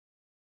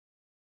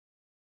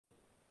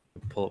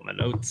pull up my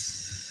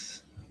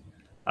notes.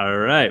 All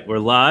right, we're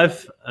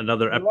live.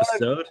 Another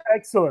episode.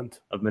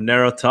 Excellent. Of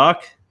Monero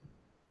Talk.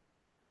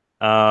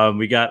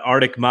 We got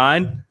Arctic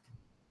Mine,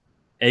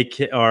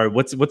 or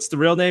what's the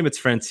real name? It's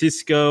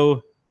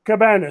Francisco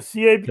Cabanas.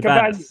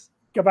 Cabanas.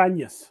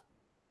 Cabanas.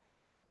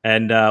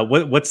 And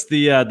what's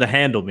the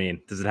handle mean?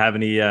 Does it have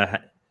any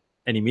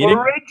meaning?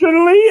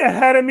 Originally, it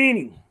had a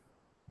meaning.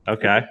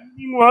 Okay. The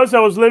meaning was I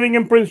was living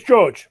in Prince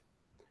George.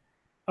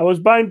 I was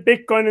buying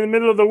Bitcoin in the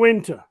middle of the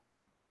winter.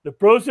 The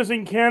process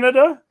in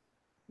Canada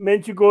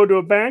meant you go to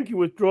a bank, you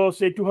withdraw,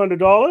 say,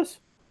 $200,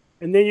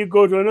 and then you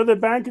go to another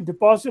bank and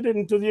deposit it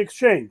into the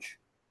exchange.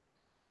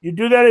 You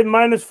do that in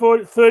minus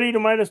 30 to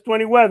minus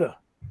 20 weather.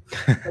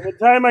 By the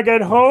time I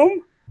get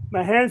home,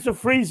 my hands are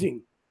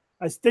freezing.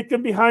 I stick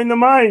them behind the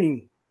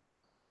mining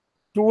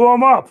to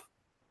warm up.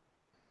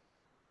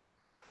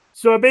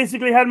 So I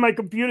basically had my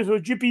computers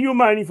with GPU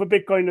mining for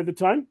Bitcoin at the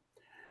time.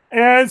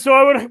 And so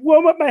I would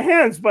warm up my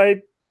hands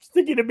by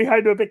sticking it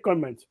behind a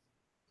Bitcoin mine.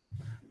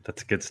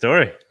 That's a good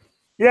story.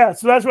 Yeah,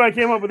 so that's why I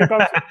came up with the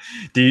concept.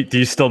 Do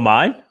you still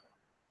mine?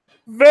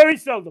 Very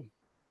seldom.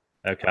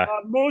 Okay.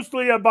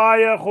 Mostly a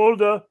buyer,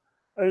 holder,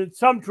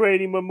 some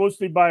trading, but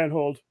mostly buy and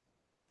hold.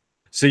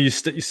 So you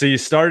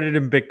started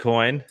in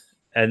Bitcoin,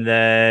 and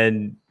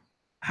then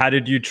how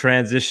did you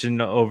transition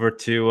over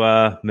to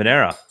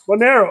Monero?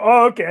 Monero.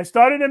 Oh, okay. I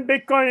started in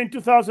Bitcoin in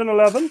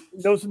 2011.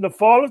 That was in the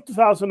fall of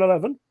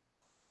 2011.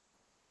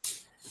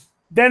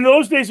 Then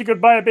those days you could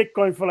buy a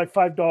Bitcoin for like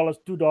 $5, $2,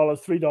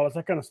 $3,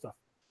 that kind of stuff.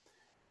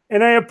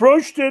 And I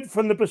approached it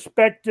from the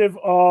perspective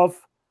of,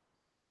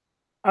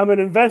 I'm an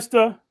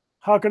investor,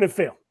 how can it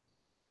fail?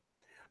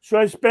 So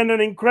I spent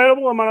an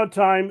incredible amount of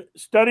time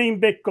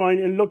studying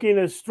Bitcoin and looking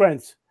at its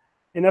strengths.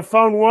 And I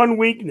found one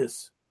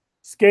weakness,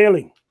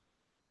 scaling.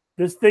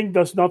 This thing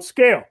does not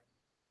scale.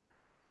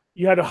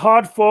 You had to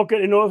hard fork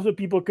it in order so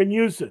people can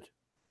use it.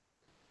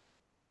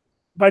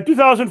 By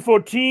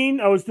 2014,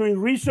 I was doing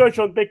research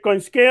on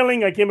Bitcoin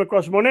scaling. I came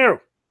across Monero.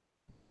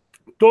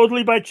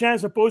 Totally by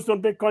chance, I posted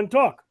on Bitcoin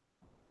Talk.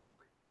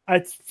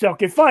 I said,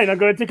 okay, fine, I'm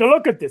going to take a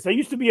look at this. I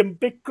used to be a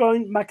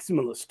Bitcoin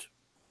maximalist.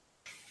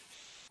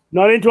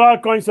 Not into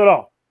altcoins at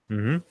all.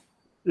 Mm-hmm.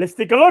 Let's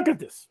take a look at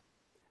this.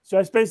 So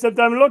I spent some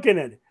time looking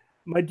at it.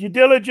 My due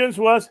diligence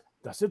was,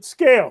 does it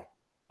scale?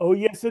 Oh,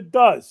 yes, it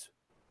does.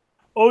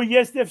 Oh,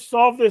 yes, they've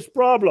solved this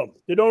problem.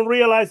 They don't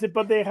realize it,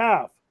 but they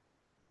have.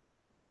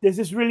 This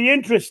is really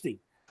interesting.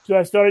 So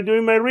I started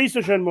doing my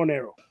research on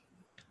Monero.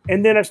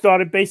 And then I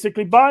started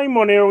basically buying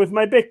Monero with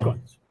my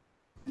Bitcoins.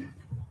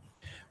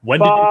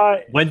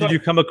 When did you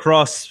come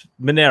across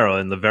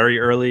Monero? In the very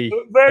early?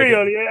 Very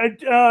early,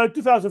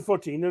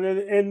 2014.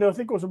 And I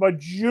think it was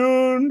about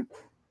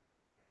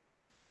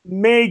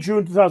May,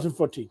 June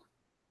 2014.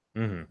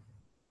 Mm-hmm.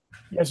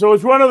 Yeah, so it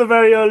was one of the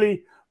very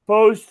early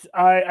posts.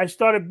 I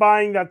started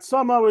buying that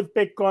summer with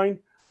Bitcoin.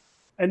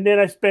 And then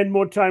I spent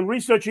more time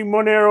researching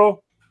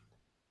Monero.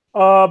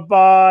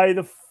 By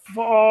the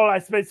fall, I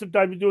spent some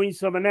time doing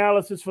some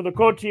analysis for the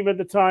core team at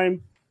the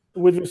time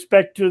with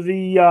respect to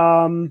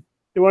the...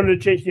 They wanted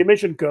to change the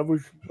emission curve,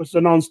 which was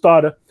a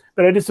non-starter.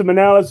 But I did some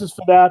analysis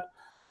for that.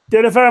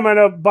 Did a fair amount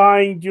of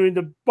buying during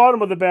the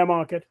bottom of the bear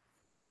market.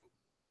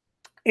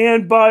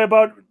 And by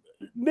about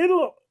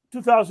middle of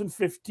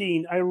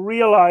 2015, I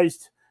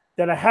realized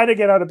that I had to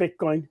get out of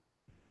Bitcoin,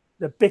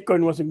 that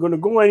Bitcoin wasn't going to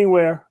go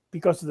anywhere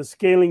because of the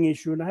scaling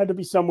issue. And I had to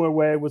be somewhere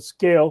where it would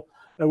scale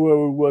and where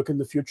it would work in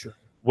the future.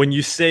 When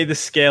you say the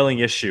scaling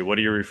issue, what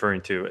are you referring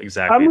to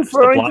exactly? I'm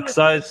referring the block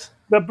size?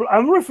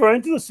 I'm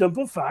referring to the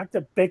simple fact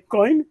that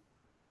Bitcoin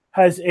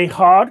has a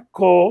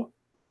hardcore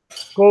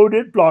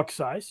coded block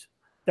size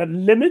that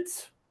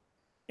limits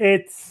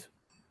its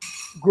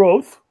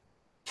growth,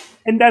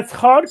 and that's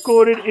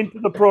hard-coded into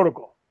the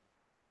protocol.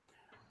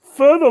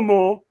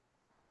 Furthermore,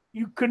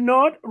 you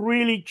cannot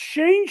really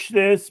change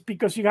this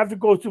because you have to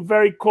go to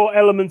very core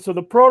elements of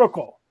the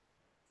protocol.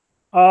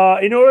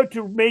 In order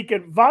to make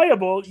it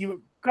viable,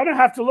 you kind of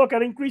have to look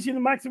at increasing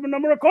the maximum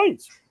number of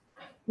coins.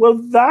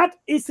 Well, that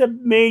is a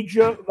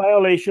major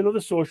violation of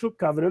the social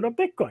covenant of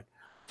Bitcoin.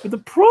 But the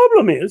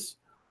problem is,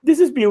 this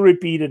is being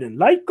repeated in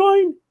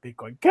Litecoin,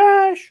 Bitcoin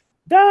Cash,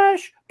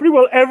 Dash, pretty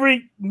well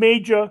every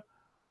major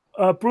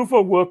proof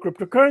of work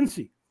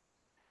cryptocurrency.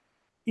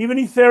 Even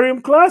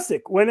Ethereum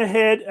Classic went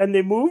ahead and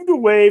they moved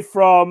away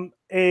from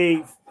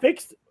a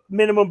fixed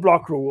minimum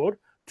block reward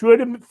to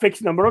a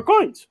fixed number of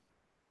coins,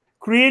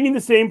 creating the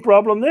same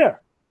problem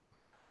there.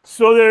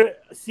 So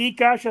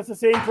Zcash has the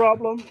same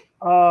problem.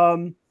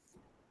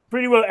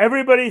 Pretty well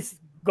everybody's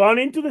gone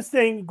into this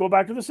thing, go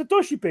back to the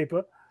Satoshi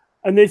paper,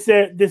 and they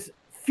said this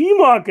fee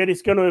market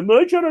is going to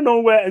emerge out of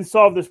nowhere and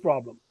solve this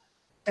problem.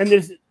 And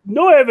there's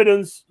no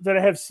evidence that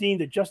I have seen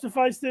that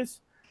justifies this.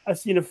 I've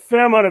seen a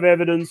fair amount of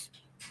evidence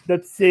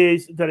that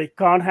says that it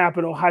can't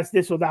happen or has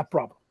this or that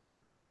problem.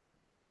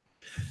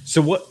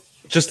 So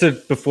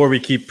before we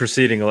keep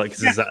proceeding,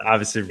 because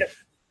obviously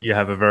you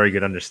have a very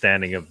good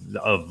understanding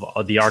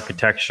of the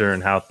architecture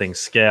and how things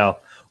scale.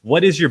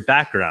 What is your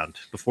background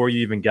before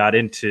you even got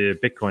into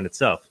Bitcoin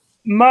itself?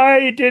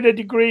 I did a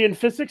degree in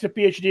physics, a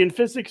PhD in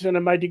physics,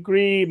 and my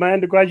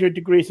undergraduate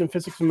degree is in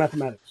physics and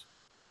mathematics.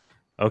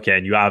 Okay,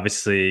 and you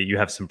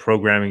have some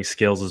programming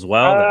skills as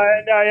well.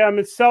 I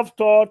am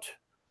self-taught.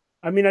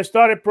 I mean, I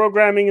started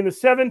programming in the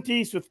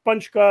 70s with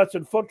punch cards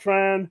and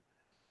Fortran,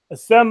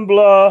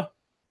 assembler.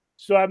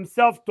 So I'm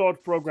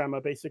self-taught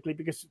programmer, basically,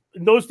 because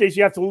in those days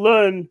you have to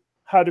learn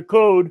how to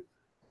code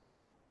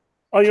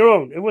on your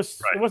own. It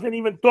wasn't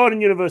even taught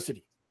in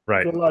university,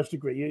 right? To a large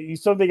degree.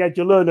 It's something that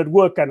you learn at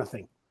work, kind of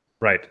thing.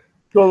 Right.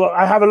 So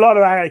I have a lot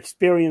of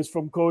experience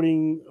from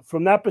coding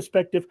from that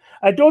perspective.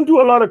 I don't do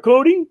a lot of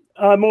coding.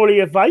 I'm only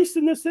advice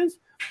in this sense,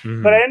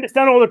 but I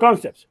understand all the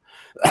concepts.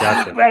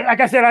 Gotcha. Like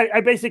I said,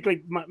 I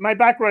basically, my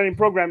background in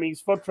programming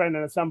is Fortran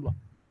and assembler.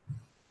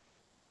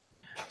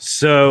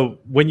 So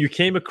when you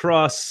came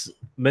across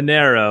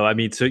Monero, I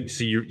mean, so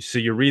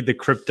you read the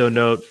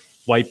CryptoNote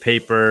white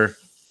paper,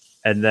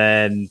 and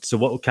then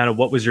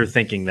what was your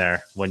thinking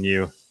there when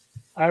you?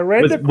 I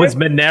read was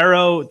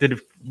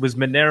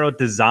Monero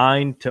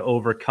designed to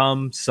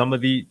overcome some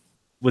of the?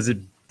 Was it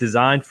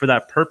designed for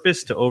that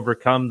purpose, to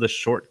overcome the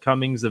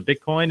shortcomings of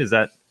Bitcoin? Was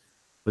that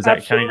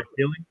Absolutely. Kind of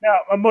your feeling? Now,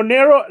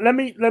 Monero.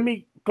 Let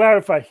me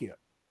clarify here.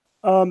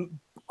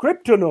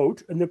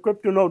 CryptoNote and the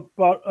CryptoNote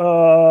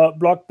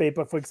block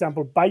paper, for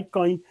example,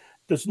 Bitcoin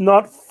does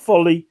not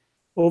fully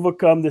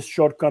overcome this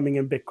shortcoming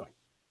in Bitcoin.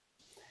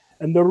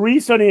 And the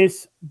reason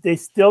is they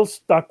still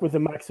stuck with the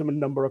maximum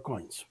number of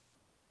coins.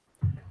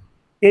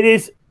 It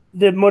is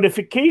the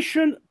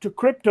modification to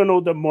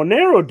CryptoNote that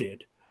Monero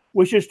did,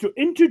 which is to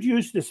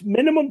introduce this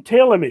minimum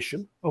tail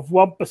emission of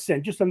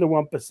 1%, just under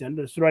 1%.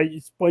 That's right,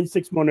 it's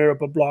 0.6 Monero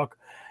per block,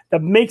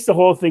 that makes the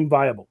whole thing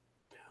viable.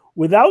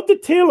 Without the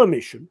tail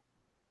emission,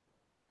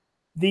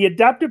 the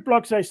adaptive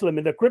block size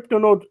limit, the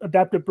CryptoNote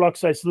adaptive block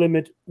size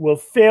limit, will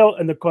fail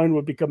and the coin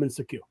will become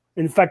insecure.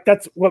 In fact,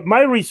 that's what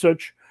my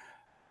research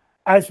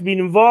has been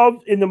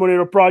involved in the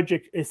Monero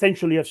project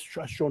essentially has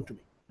shown to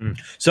me.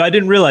 So I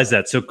didn't realize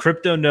that. So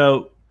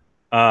CryptoNote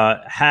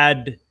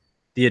had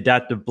the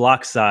adaptive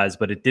block size,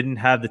 but it didn't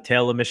have the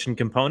tail emission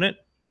component?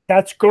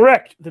 That's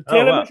correct. The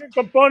tail emission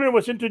component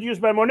was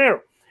introduced by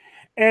Monero.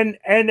 And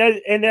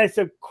that's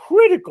a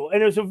critical,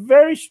 and it was a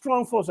very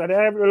strong foresight.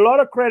 I have a lot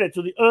of credit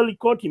to the early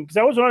core team, because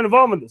I wasn't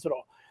involved in this at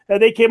all, that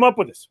they came up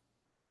with this.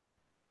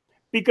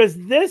 Because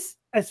this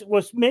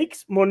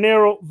makes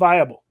Monero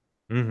viable.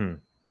 Mm-hmm.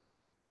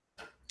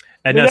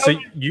 And so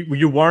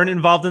you weren't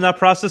involved in that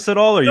process at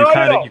all, or you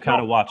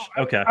kind of watched?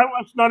 Okay. I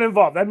was not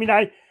involved. I mean,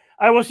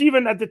 I was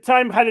even at the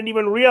time hadn't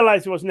even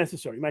realized it was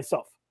necessary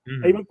myself.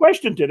 I even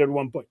questioned it at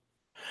one point.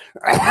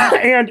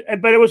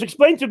 But it was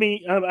explained to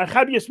me.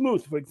 Javier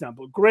Smooth, for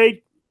example,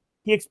 great.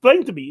 He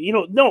explained to me,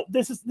 no,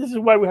 this is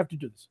why we have to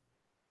do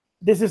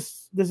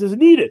this. This is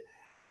needed.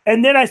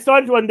 And then I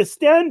started to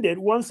understand it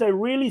once I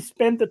really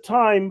spent the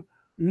time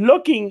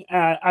looking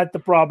at the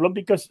problem,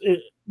 because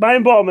my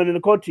involvement in the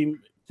core team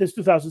since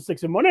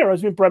 2006 in Monero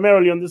has been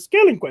primarily on the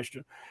scaling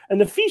question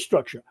and the fee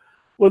structure.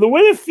 Well, the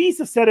way the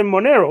fees are set in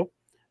Monero,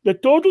 the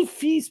total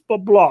fees per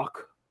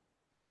block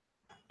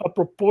are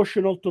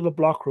proportional to the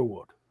block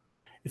reward.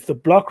 If the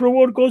block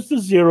reward goes to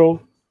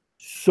 0,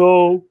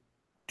 so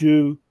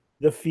do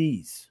the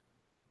fees.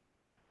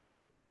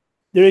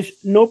 There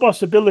is no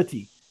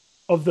possibility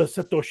of the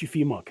Satoshi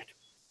fee market.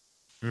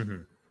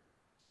 Mm-hmm.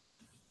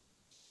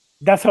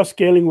 That's how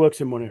scaling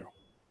works in Monero.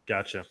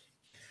 Gotcha.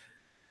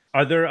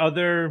 Are there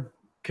other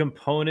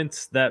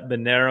components that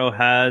Monero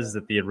has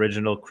that the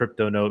original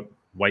CryptoNote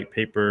white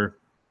paper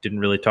didn't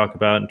really talk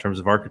about in terms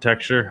of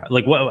architecture?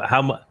 Like,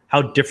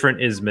 how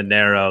different is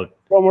Monero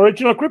from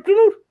original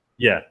CryptoNote?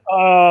 Yeah.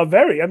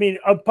 Very. I mean,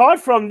 apart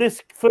from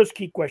this first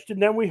key question,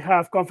 then we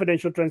have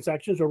confidential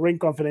transactions, or ring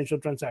confidential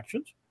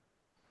transactions.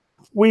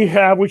 We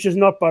have, which is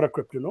not part of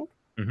CryptoNote.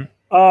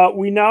 Mm-hmm.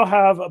 We now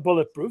have a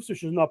bulletproofs,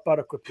 which is not part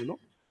of CryptoNote.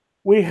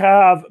 We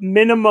have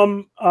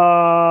minimum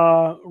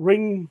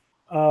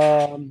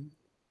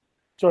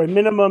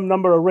minimum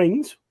number of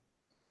rings.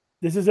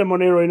 This is a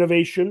Monero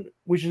innovation,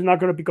 which is not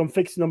going to become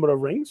fixed number of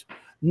rings,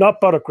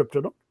 not part of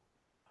CryptoNote.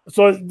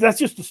 So that's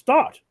just the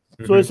start.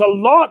 Mm-hmm. So there's a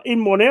lot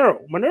in Monero.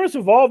 Monero's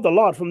evolved a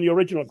lot from the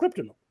original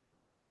CryptoNote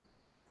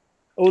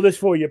over this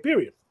 4-year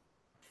period.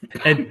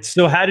 And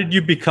so how did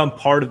you become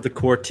part of the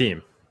core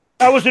team?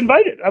 I was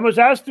invited. I was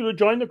asked to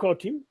join the core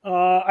team.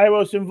 I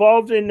was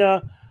involved in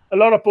a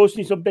lot of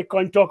postings on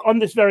Bitcoin Talk on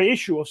this very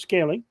issue of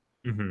scaling.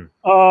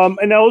 Mm-hmm.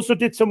 And I also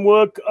did some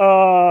work,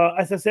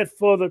 as I said,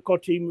 for the core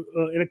team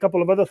in a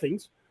couple of other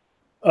things.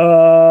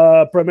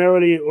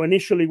 Primarily, or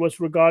initially, was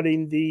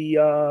regarding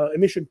the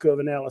emission curve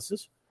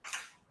analysis.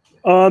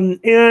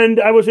 And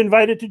I was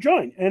invited to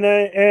join, and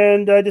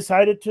I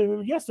decided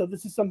to, so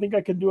this is something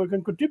I can do, I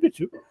can contribute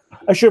to.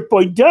 I should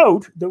point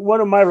out that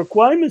one of my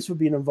requirements for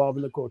being involved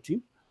in the core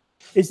team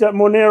is that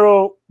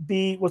Monero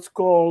be what's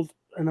called,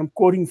 and I'm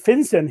quoting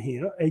FinCEN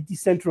here, a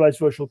decentralized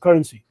virtual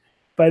currency.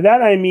 By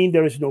that, I mean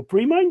there is no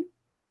pre-mine,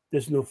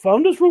 there's no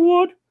founder's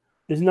reward,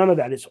 there's none of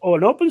that. It's all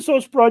an open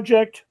source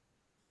project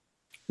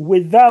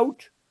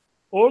without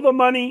all the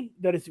money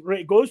that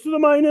goes to the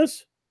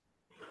miners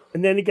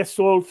and then it gets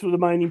sold through the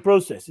mining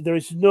process. There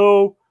is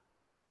no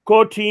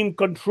core team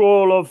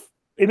control of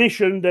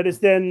emission that is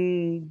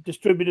then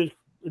distributed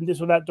in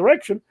this or that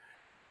direction.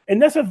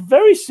 And that's a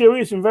very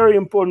serious and very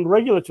important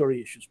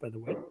regulatory issues, by the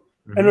way,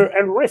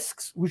 and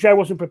risks, which I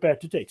wasn't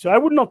prepared to take. So I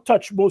would not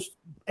touch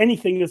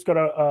anything that's got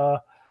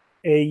a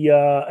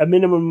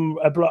minimum,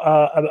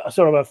 a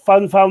sort of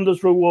a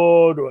founder's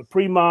reward, or a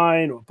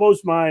pre-mine, or a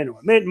post-mine, or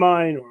a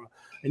mid-mine, or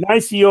an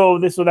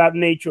ICO, this or that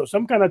nature, or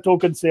some kind of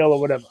token sale or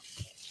whatever.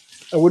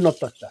 I would not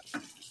touch that.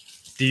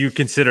 Do you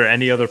consider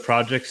any other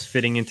projects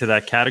fitting into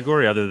that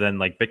category other than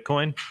like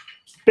Bitcoin?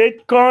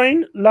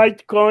 Bitcoin,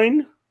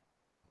 Litecoin,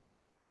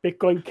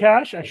 Bitcoin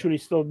Cash actually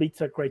still meets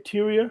that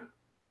criteria.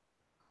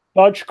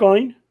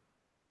 Dogecoin.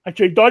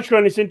 Actually,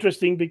 Dogecoin is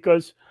interesting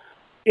because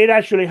it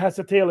actually has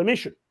a tail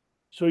emission.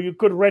 So you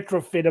could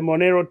retrofit a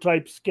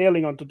Monero-type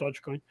scaling onto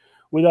Dogecoin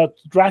without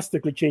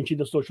drastically changing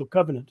the social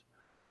covenant.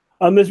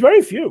 There's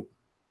very few.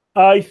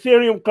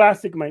 Ethereum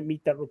Classic might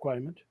meet that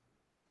requirement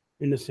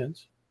in a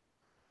sense.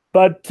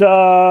 But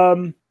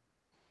Ethereum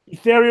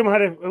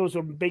it was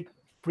a big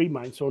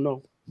pre-mine, so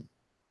no.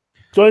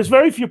 So there's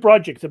very few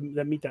projects that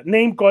meet that.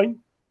 Namecoin.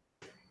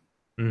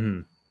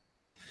 Mm-hmm.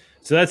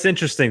 So that's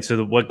interesting.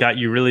 So what got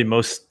you really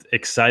most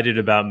excited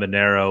about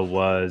Monero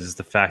was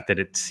the fact that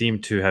it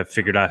seemed to have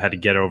figured out how to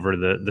get over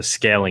the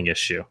scaling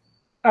issue.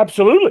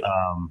 Absolutely.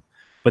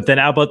 But then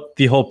how about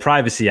the whole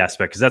privacy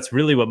aspect? Because that's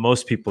really what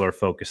most people are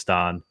focused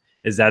on.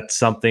 Is that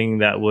something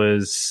that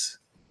was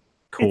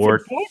core?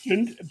 It's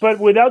important, but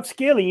without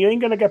scaling, you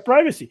ain't going to get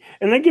privacy.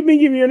 And let me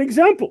give you an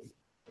example.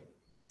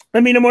 I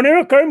mean,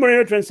 current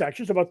Monero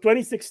transaction is about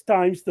 26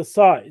 times the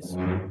size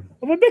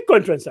of a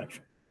Bitcoin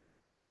transaction.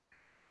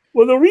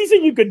 Well, the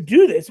reason you could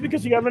do this is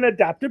because you have an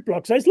adaptive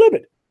block size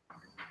limit.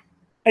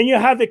 And you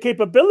have the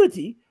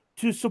capability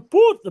to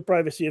support the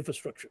privacy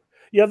infrastructure.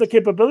 You have the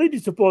capability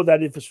to support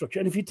that infrastructure.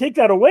 And if you take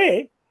that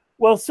away,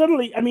 well,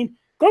 suddenly, I mean,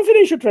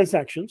 confidential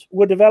transactions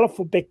were developed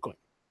for Bitcoin.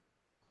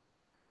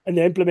 And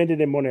they're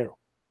implemented in Monero.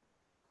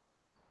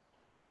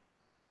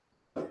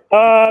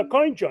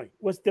 CoinJoin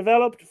was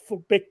developed for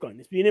Bitcoin.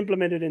 It's being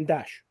implemented in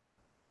Dash.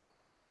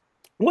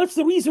 What's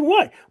the reason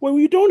why? Well,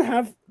 you don't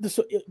have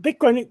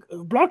Bitcoin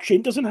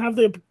blockchain doesn't have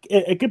the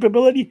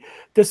capability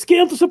to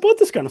scale to support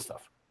this kind of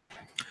stuff.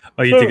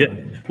 Oh, you think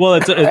it? Well,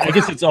 I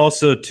guess it's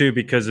also too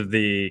because of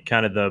the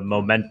kind of the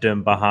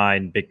momentum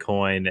behind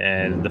Bitcoin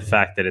and the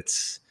fact that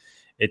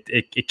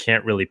it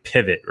can't really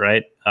pivot,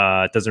 right?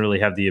 It doesn't really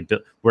have the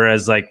ability.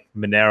 Whereas like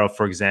Monero,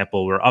 for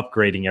example, we're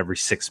upgrading every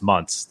 6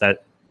 months. Do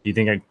you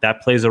think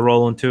that plays a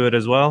role into it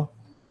as well?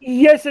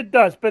 Yes, it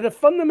does. But the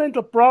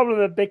fundamental problem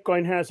that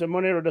Bitcoin has and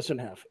Monero doesn't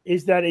have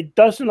is that it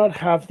does not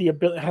have the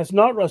ability, has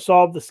not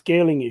resolved the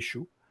scaling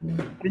issue.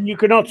 And you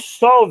cannot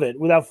solve it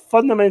without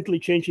fundamentally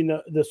changing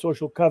the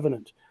social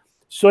covenant.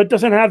 So it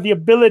doesn't have the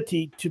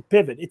ability to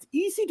pivot. It's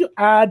easy to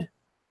add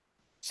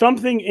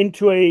something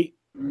into a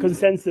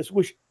consensus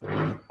which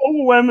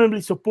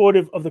overwhelmingly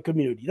supportive of the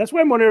community. That's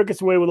why Monero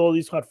gets away with all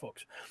these hot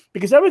folks.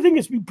 Because everything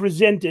that's being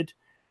presented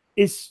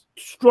is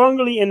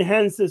strongly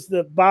enhances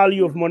the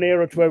value of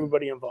Monero to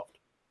everybody involved.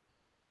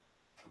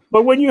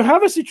 But when you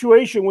have a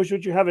situation which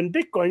you have in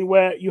Bitcoin,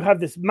 where you have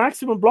this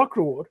maximum block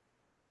reward,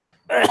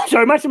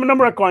 maximum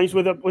number of coins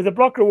with a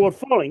block reward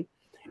falling,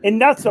 and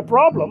that's a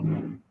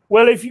problem.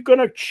 Well, if you're going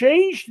to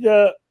change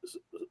the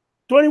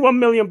 21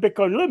 million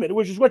Bitcoin limit,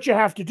 which is what you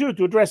have to do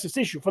to address this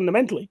issue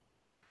fundamentally,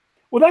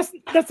 well,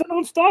 that's a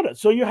non-starter.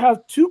 So you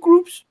have two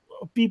groups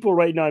of people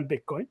right now in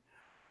Bitcoin,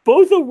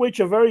 both of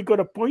which are very good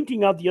at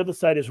pointing out the other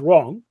side is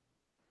wrong,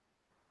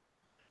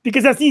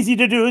 because that's easy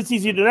to do, it's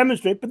easy to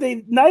demonstrate, but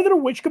neither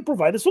of which can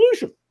provide a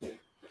solution.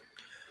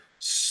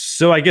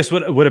 So I guess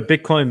what a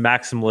Bitcoin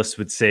maximalist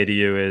would say to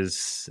you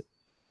is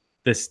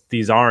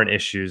these aren't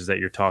issues that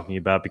you're talking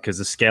about because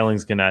the scaling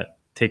is going to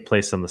take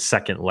place on the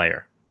second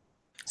layer.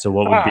 So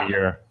what would be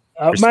your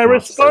response? My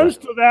response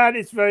to that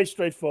is very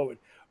straightforward.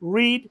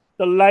 Read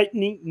the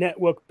Lightning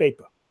Network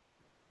paper.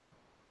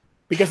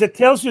 Because it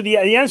tells you the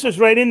answer is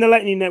right in the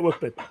Lightning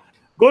Network paper.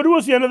 Go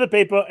towards the end of the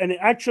paper, and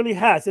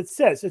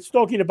it's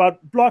talking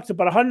about blocks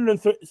about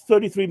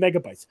 133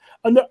 megabytes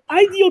under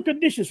ideal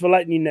conditions for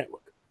Lightning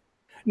Network.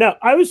 Now,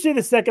 I would say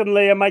the second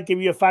layer might give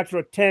you a factor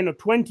of 10 or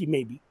 20,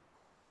 maybe.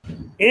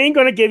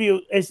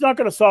 It's not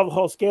going to solve the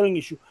whole scaling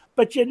issue,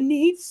 but you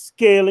need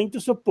scaling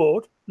to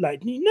support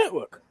Lightning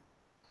Network.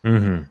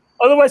 Mm-hmm.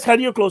 Otherwise, how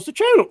do you close the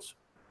channels?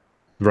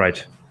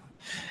 Right.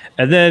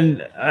 And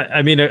then,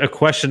 I mean, a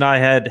question I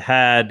had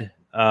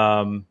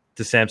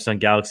to Samsung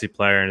Galaxy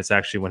Player, and it's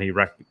actually when he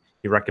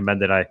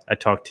recommended I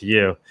talk to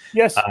you.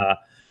 Yes.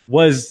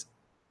 Was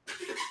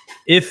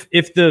if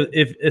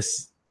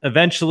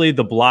eventually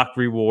the block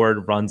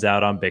reward runs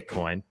out on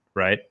Bitcoin,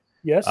 right?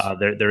 Yes.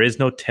 There is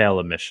no tail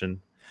emission.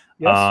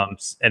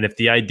 Yes. And if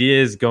the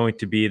idea is going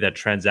to be that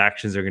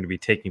transactions are going to be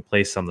taking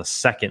place on the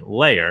second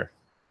layer,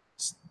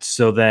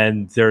 so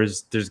then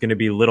there's going to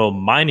be little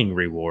mining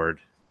reward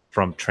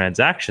from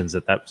transactions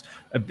that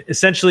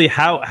essentially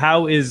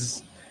how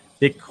is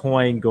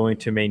Bitcoin going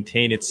to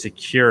maintain its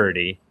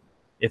security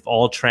if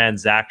all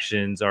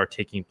transactions are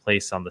taking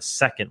place on the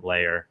second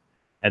layer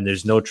and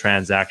there's no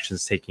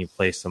transactions taking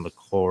place on the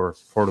core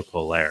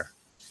protocol layer?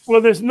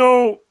 Well, there's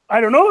no,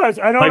 I don't know.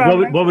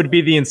 What would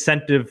be the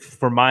incentive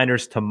for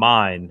miners to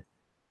mine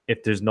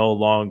if there's no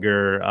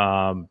longer,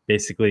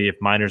 basically, if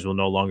miners will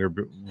no longer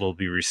will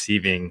be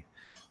receiving,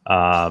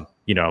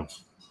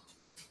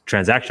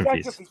 transaction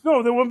fees?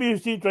 No, they won't be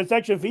receiving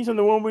transaction fees, and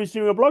they won't be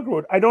receiving a block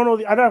reward. I don't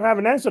know. I don't have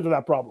an answer to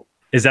that problem.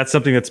 Is that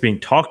something that's being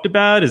talked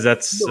about?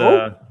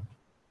 No.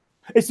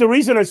 It's the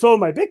reason I sold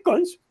my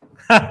Bitcoins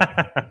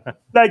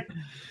like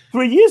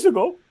 3 years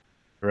ago.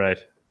 Right.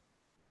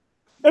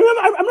 I'm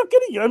not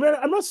kidding you.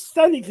 I'm not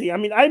standing here.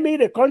 I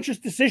made a conscious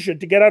decision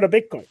to get out of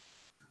Bitcoin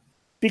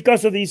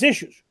because of these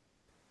issues.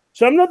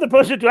 So I'm not the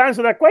person to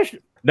answer that question.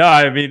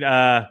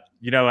 No,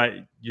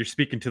 you're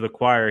speaking to the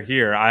choir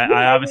here.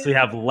 I obviously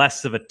have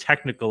less of a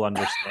technical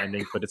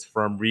understanding, but it's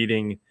from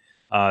reading,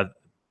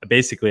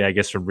 basically, I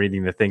guess, from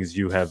reading the things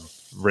you have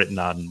written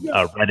on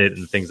Reddit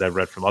and things I've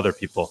read from other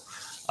people.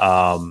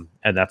 And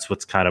that's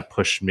what's kind of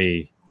pushed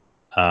me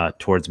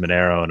towards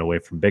Monero and away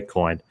from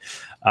Bitcoin.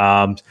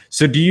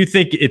 So do you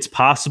think it's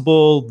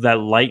possible that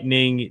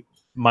Lightning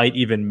might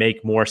even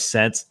make more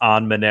sense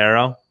on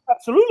Monero?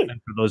 Absolutely.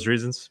 And for those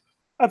reasons?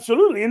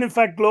 Absolutely. And in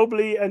fact,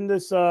 globally, and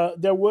this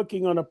they're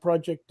working on a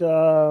project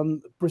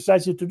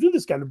precisely to do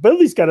build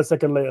these kind of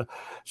second layer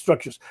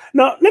structures.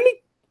 Now, let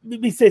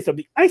me say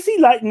something. I see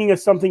Lightning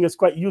as something that's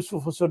quite useful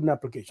for certain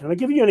applications. I'll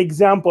give you an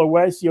example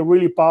where I see a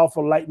really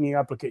powerful Lightning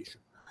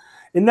application.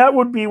 And that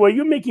would be where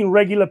you're making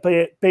regular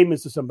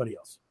payments to somebody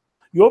else.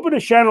 You open a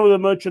channel with a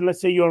merchant, let's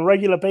say you're on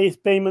regular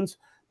payments.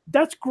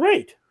 That's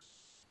great.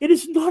 It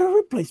is not a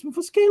replacement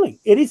for scaling.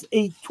 It is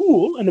a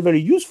tool, and a very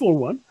useful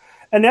one,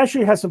 and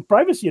actually has some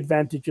privacy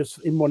advantages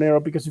in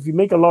Monero, because if you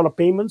make a lot of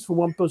payments from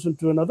one person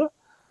to another,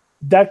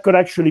 that could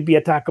actually be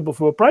attackable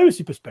from a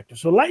privacy perspective.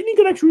 So Lightning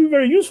could actually be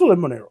very useful in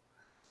Monero.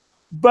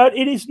 But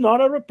it is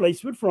not a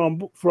replacement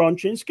for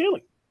on-chain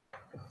scaling.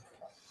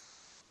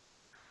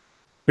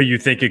 But you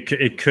think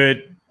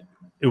it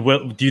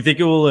will? Do you think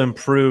it will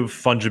improve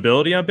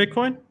fungibility on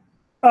Bitcoin?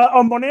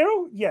 On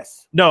Monero,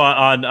 yes. No,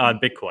 on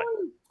Bitcoin.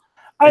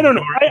 I don't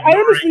know. I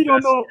honestly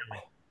don't know.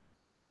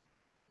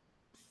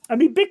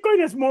 Bitcoin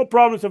has more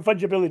problems than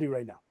fungibility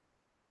right now.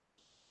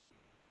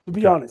 To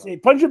be honest,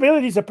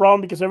 fungibility is a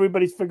problem because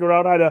everybody's figured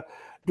out how to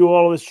do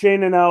all this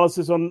chain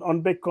analysis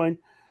on Bitcoin,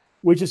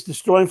 which is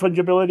destroying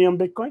fungibility on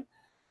Bitcoin.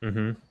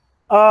 Mm-hmm.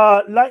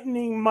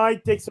 Lightning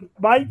might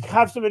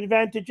have some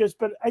advantages,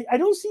 but I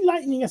don't see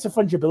Lightning as a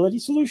fungibility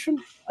solution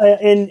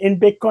in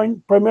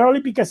Bitcoin,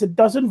 primarily because it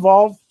does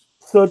involve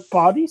third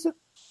parties.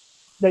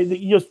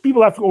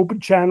 People have to open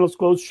channels,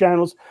 close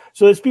channels.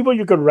 So there's people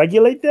you can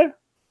regulate there.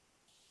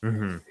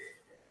 Mm-hmm.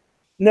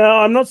 Now,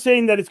 I'm not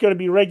saying that it's going to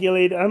be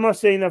regulated. I'm not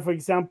saying that, for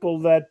example,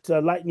 that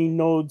Lightning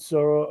nodes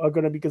are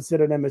going to be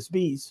considered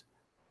MSBs,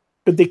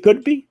 but they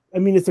could be.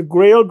 It's a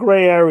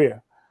gray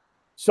area.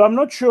 So I'm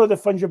not sure the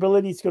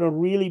fungibility is going to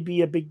really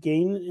be a big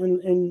gain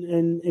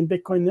in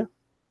Bitcoin there.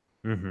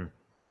 Mm-hmm.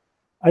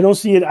 I don't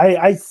see it.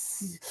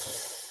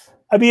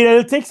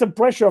 It'll take some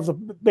pressure off the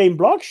main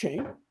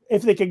blockchain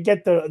if they can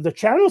get the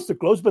channels to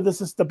close, but there's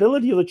the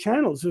stability of the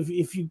channels.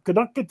 If you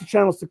cannot get the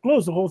channels to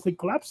close, the whole thing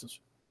collapses.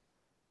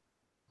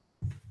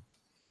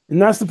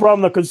 And that's the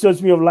problem that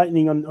concerns me of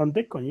Lightning on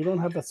Bitcoin. You don't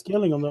have that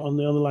scaling on the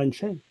underlying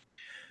chain.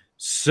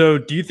 So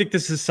do you think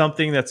this is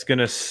something that's going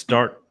to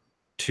start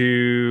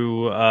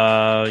to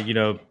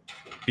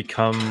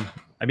become,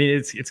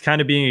 it's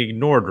kind of being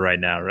ignored right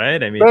now, right?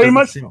 Very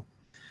much so.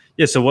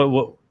 Yeah.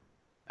 So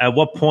at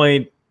what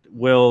point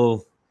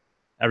will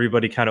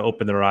everybody kind of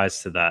open their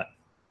eyes to that?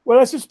 Well,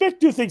 I suspect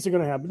two things are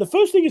going to happen. The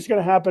first thing that's going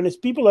to happen is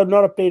people have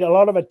not paid a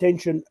lot of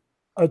attention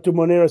to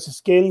Monero as a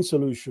scaling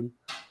solution.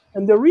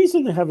 And the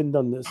reason they haven't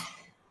done this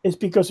is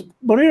because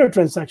Monero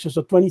transactions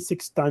are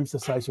 26 times the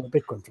size of a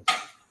Bitcoin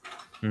transaction.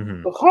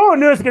 Mm-hmm. So how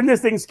on earth can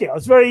this thing scale?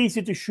 It's very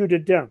easy to shoot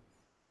it down.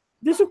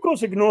 This, of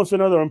course, ignores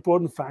another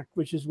important fact,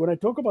 which is when I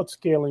talk about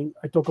scaling,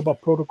 I talk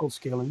about protocol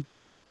scaling.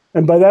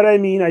 And by that, I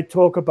mean I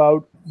talk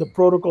about the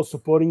protocol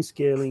supporting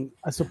scaling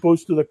as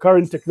opposed to the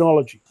current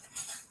technology,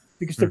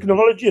 because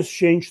technology has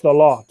changed a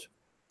lot.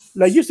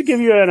 Like, just to give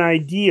you an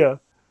idea,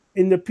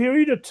 in the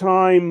period of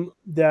time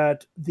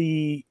that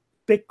the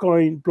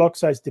Bitcoin block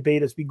size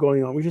debate has been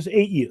going on, which is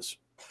 8 years,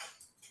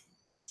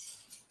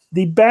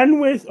 the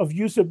bandwidth of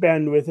user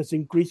bandwidth has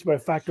increased by a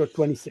factor of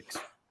 26.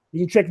 You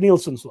can check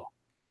Nielsen's law.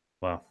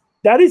 Wow.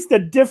 That is the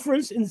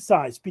difference in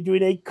size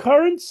between a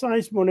current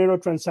size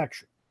Monero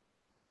transaction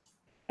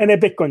and a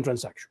Bitcoin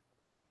transaction.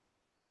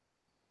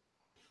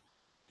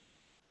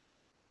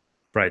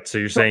 Right. So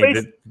you're saying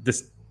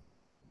that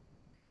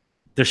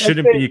there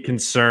shouldn't be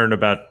concern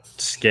about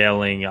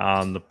scaling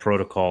on the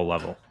protocol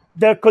level.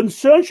 The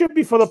concern should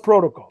be for the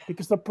protocol,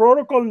 because the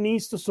protocol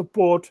needs to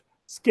support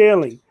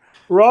scaling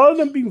rather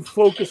than being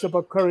focused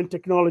about current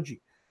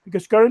technology,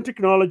 because current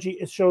technology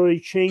is already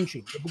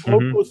changing. The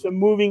goalposts are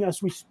moving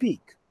as we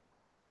speak.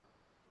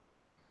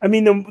 The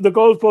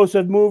goalposts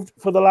have moved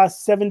for the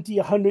last 70,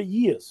 100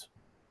 years.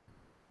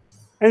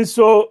 And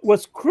so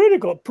what's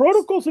critical,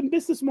 protocols and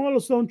business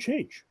models don't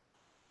change,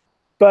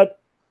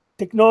 but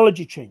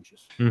technology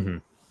changes. Mm-hmm.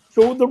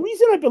 So the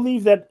reason I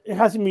believe that it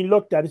hasn't been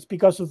looked at is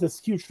because of this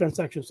huge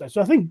transaction size.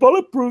 So I think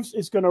Bulletproofs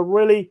is going to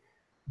really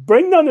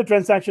bring down the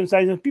transaction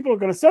size, and people are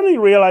going to suddenly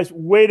realize,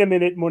 wait a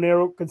minute,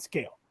 Monero can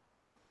scale.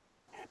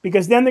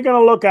 Because then they're going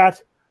to look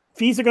at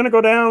fees are going to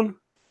go down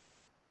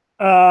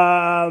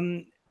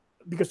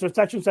because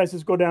transaction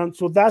sizes go down.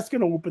 So that's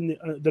going to open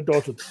the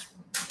door to this.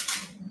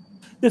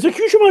 There's a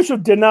huge amount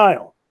of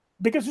denial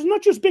because it's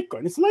not just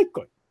Bitcoin, it's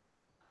Litecoin.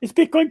 It's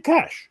Bitcoin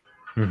Cash.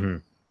 Mm-hmm.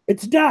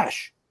 It's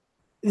Dash.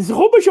 There's a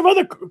whole bunch of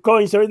other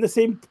coins that are in the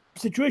same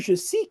situation.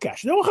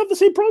 Zcash. They all have the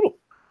same problem.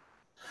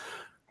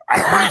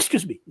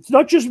 Excuse me. It's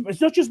not just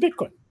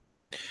Bitcoin.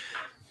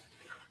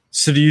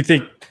 So do you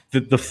think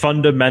that the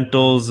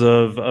fundamentals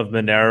of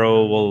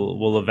Monero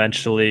will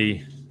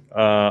eventually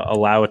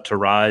allow it to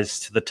rise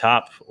to the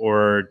top?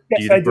 Or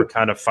do you think we're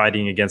kind of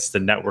fighting against the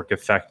network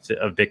effect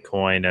of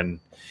Bitcoin? And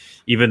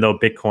even though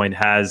Bitcoin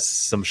has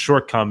some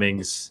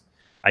shortcomings,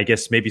 I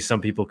guess maybe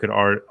some people could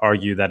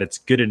argue that it's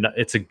good enough.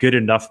 It's a good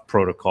enough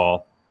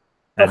protocol.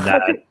 And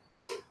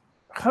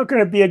how can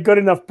it be a good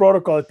enough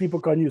protocol if people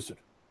can't use it?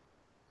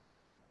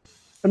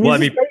 I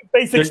mean, it's very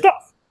basic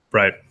stuff.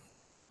 Right.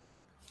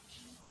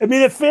 I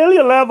mean, the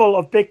failure level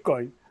of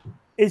Bitcoin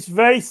is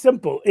very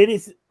simple. It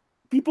is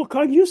people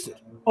can't use it.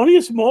 Only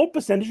a small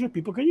percentage of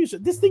people can use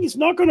it. This thing is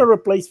not going to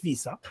replace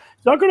Visa.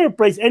 It's not going to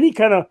replace any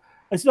kind of.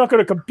 It's not going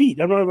to compete.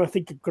 I don't know if I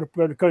think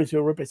cryptocurrency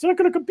will replace. It's not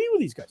going to compete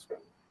with these guys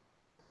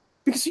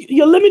because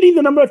you're limiting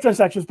the number of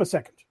transactions per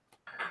second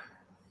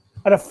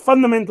at a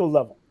fundamental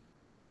level.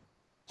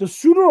 So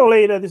sooner or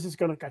later, this is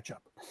going to catch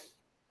up.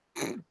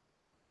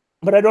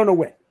 But I don't know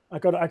when.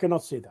 I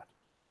cannot say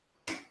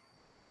that.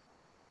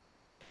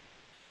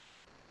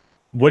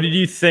 What did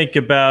you think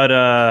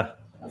about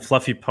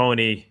Fluffy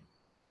Pony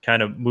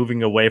kind of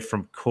moving away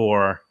from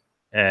core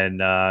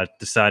and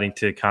deciding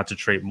to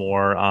concentrate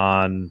more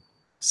on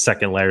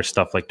second layer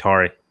stuff like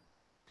Tari?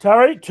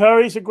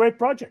 Tari is a great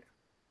project.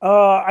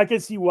 I can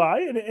see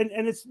why, and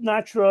it's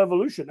natural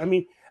evolution. I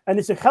mean, and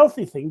it's a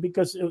healthy thing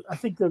because I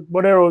think that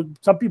Monero,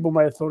 some people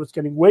might have thought it's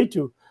getting way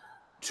too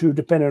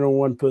dependent on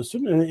one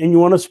person, and you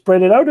want to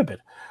spread it out a bit.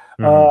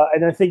 Mm-hmm.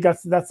 And I think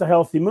that's a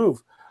healthy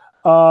move.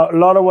 A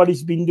lot of what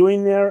he's been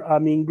doing there, I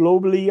mean,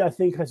 globally, I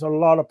think has a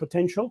lot of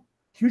potential,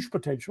 huge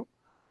potential,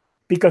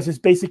 because it's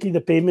basically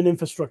the payment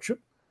infrastructure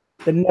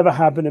that never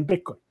happened in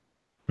Bitcoin.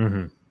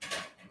 Mm-hmm.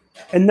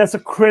 And that's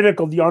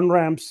the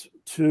on-ramps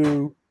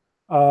to,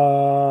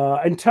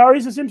 and Tari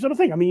is the same sort of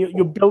thing. I mean,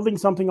 you're building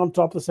something on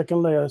top of the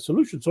second layer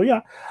solution. So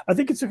yeah, I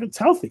think it's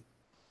healthy.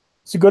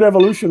 It's a good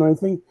evolution, I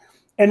think.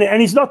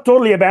 And he's not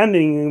totally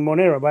abandoning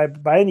Monero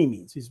by any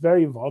means. He's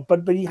very involved,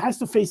 but he has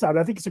to phase out.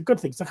 I think it's a good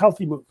thing. It's a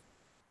healthy move.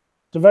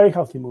 It's a very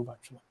healthy move,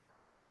 actually.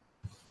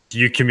 Do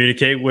you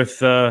continue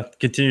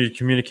to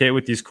communicate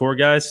with these core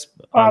guys?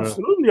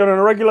 Absolutely, on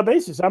a regular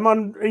basis. I'm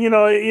on,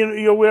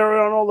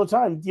 we're on all the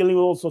time dealing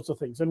with all sorts of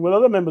things and with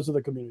other members of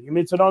the community. I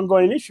mean, it's an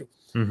ongoing issue.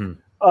 Mm-hmm.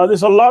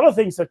 There's a lot of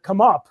things that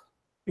come up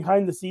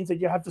behind the scenes that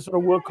you have to sort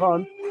of work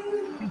on,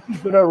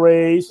 issues that are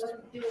raised,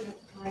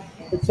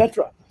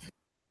 etc.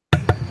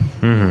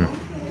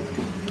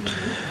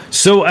 Mm-hmm.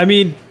 So, I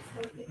mean,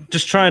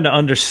 just trying to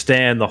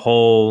understand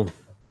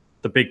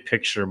the big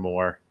picture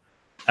more.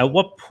 At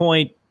what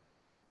point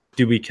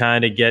do we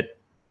kind of get?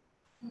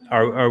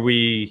 Are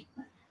we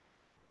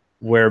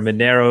where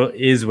Monero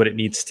is what it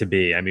needs to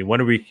be? I mean,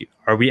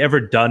 are we ever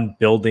done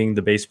building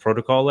the base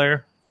protocol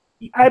layer?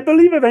 I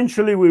believe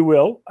eventually we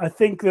will. I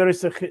think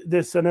there's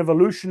an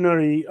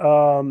evolutionary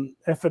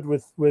effort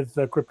with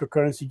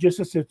cryptocurrency, just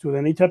as it's with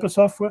any type of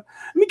software.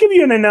 Let me give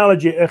you an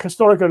analogy, a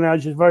historical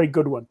analogy, a very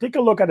good one. Take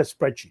a look at a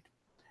spreadsheet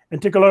and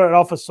take a look at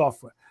Office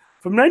software.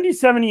 From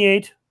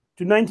 1978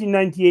 to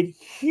 1998,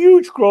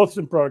 huge growth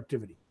in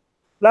productivity.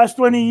 Last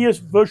 20 years,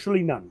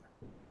 virtually none.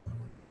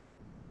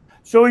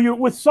 So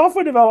with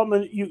software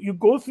development, you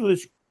go through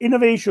this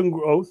innovation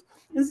growth.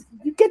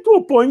 You get to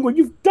a point where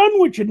you've done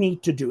what you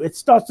need to do. It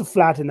starts to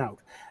flatten out.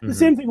 Mm-hmm. The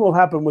same thing will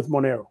happen with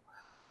Monero.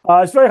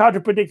 It's very hard to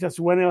predict as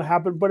to when it'll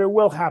happen, but it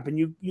will happen.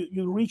 You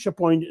reach a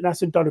point, an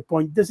asymptotic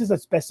point. This is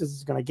as best as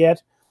it's going to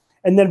get.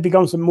 And then it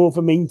becomes more of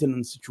a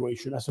maintenance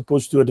situation as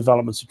opposed to a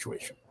development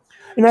situation.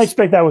 And I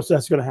expect that's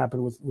going to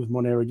happen with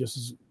Monero, just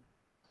as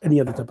any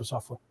other type of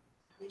software.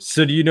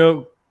 So do you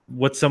know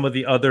what some of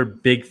the other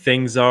big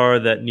things are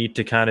that need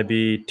to kind of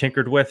be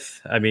tinkered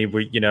with? I mean,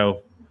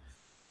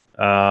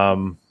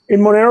 in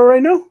Monero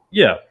right now?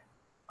 Yeah.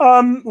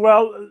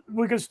 Well,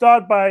 we can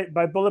start by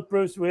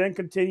Bulletproofs. We then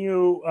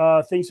continue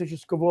things such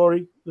as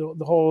Cavori,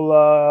 the whole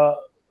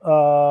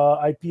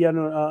IP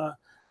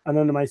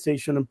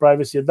anonymization and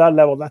privacy at that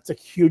level. That's a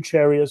huge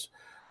areas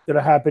that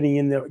are happening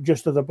in there.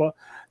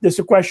 There's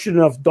a question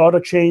of daughter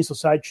chains or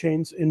side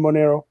chains in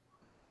Monero,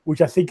 which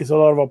I think is a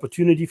lot of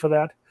opportunity for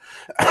that.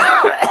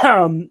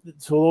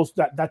 So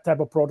that type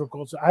of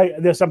protocols.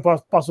 There's some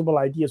possible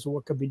ideas of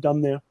what can be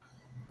done there.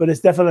 But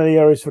it's definitely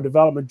areas for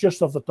development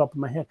just off the top of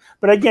my head.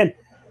 But again,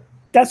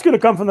 That's going to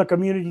come from the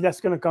community. That's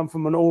going to come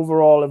from an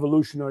overall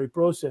evolutionary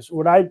process.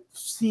 What I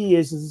see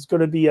is it's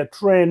going to be a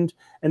trend,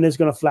 and it's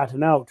going to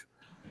flatten out.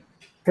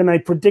 Can I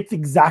predict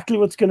exactly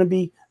what's going to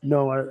be?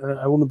 No,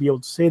 I won't be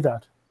able to say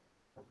that.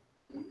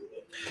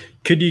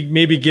 Could you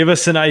maybe give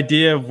us an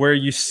idea of where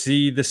you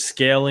see the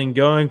scaling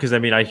going? Because I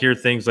mean, I hear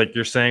things like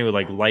you're saying with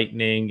like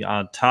Lightning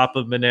on top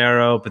of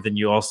Monero, but then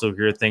you also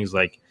hear things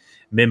like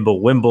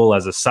Mimblewimble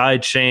as a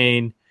side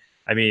chain.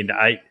 I mean,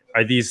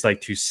 are these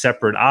like two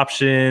separate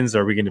options?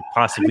 Are we going to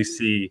possibly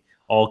see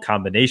all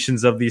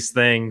combinations of these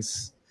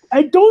things?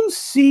 I don't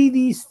see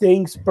these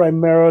things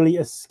primarily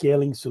as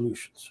scaling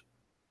solutions.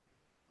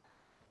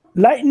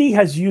 Lightning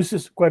has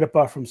uses quite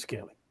apart from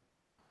scaling.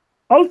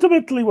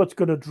 Ultimately, what's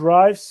going to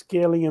drive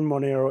scaling in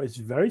Monero is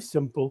very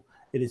simple.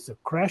 It is the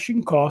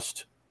crashing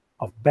cost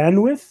of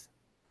bandwidth,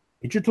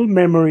 digital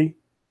memory,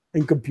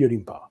 and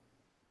computing power.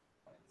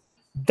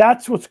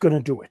 That's what's going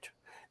to do it.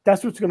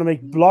 That's what's going to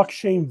make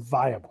blockchain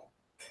viable.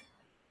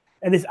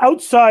 And it's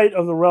outside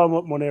of the realm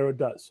of what Monero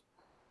does.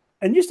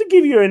 And just to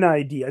give you an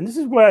idea, and this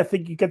is where I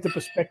think you get the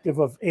perspective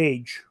of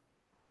age.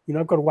 You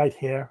know, I've got white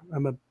hair.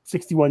 I'm a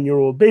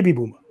 61-year-old baby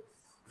boomer.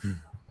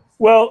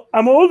 Well,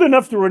 I'm old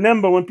enough to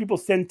remember when people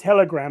send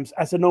telegrams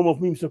as a normal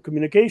means of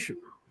communication,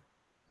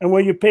 and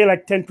where you pay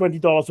like $10,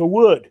 $20 a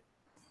word,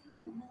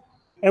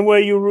 and where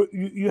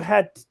you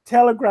had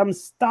telegram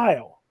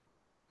style,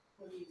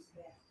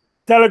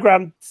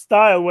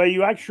 where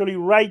you actually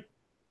write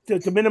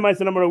to minimize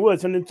the number of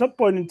words. And at some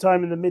point in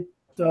time in the mid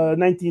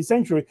 19th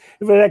century,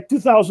 it was like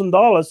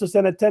 $2,000 to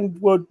send a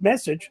 10-word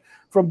message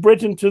from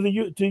Britain to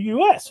the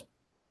US.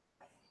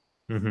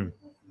 Mm-hmm.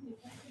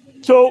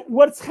 So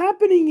what's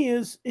happening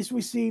is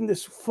we're seeing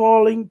this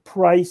falling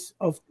price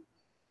of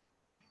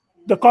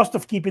the cost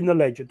of keeping the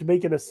ledger, to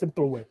make it a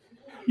simple way.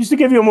 Just to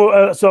give you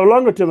a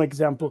longer term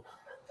example,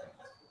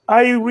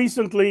 I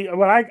recently,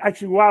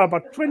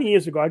 about 20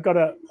 years ago, I got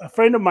a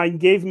friend of mine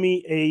gave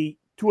me a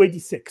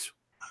 286,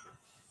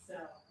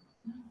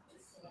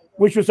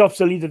 which was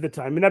obsolete at the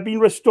time, and I've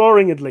been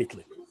restoring it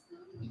lately.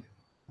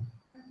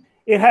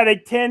 It had a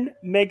 10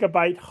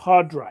 megabyte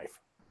hard drive,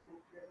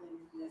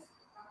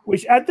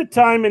 which at the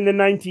time in the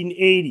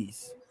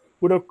 1980s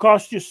would have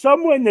cost you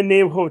somewhere in the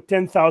neighborhood of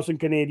 10,000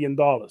 Canadian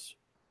dollars.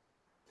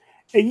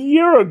 A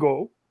year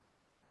ago,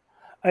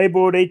 I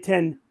bought a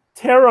 10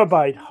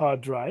 terabyte hard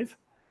drive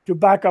to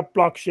back up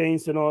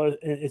blockchains and all,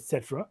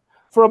 etc.,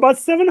 for about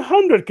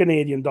 700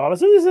 Canadian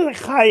dollars. And this is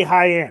a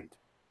high end.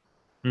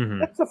 Mm-hmm.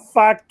 That's a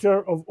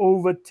factor of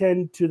over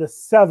 10 to the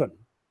 7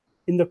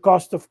 in the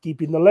cost of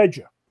keeping the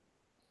ledger.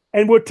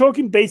 And we're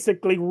talking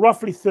basically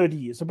roughly 30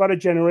 years, about a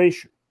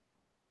generation.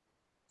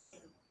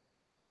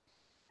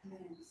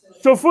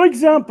 So, for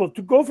example,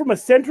 to go from a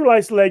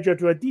centralized ledger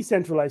to a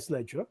decentralized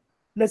ledger,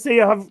 let's say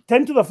you have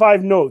 10 to the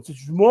 5 nodes,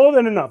 which is more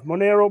than enough.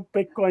 Monero,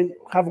 Bitcoin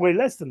have way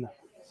less than that.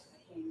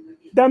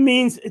 That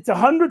means it's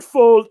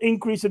 100-fold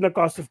increase in the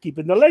cost of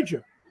keeping the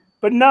ledger.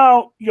 But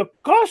now your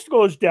cost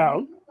goes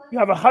down. You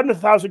have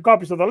 100,000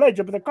 copies of the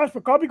ledger, but the cost per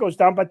copy goes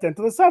down by 10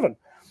 to the 7.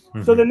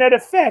 Mm-hmm. So the net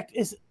effect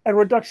is a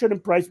reduction in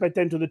price by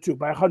 10 to the 2,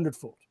 by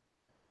 100-fold.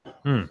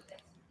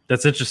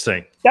 That's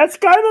interesting. That's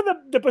kind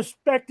of the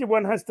perspective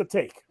one has to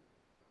take.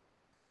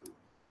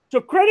 So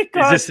credit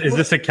cards. Is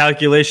this a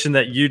calculation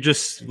that you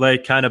just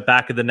like kind of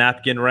back of the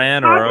napkin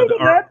ran, or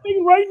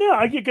napkin right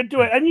now? You could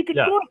do it, and you can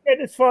go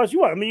ahead as far as you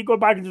want. I mean, you go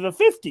back into the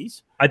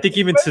 50s. I think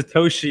even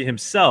Satoshi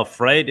himself,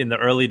 right, in the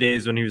early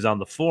days when he was on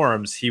the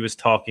forums, he was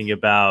talking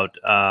about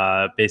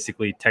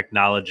basically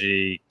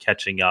technology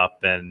catching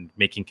up and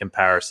making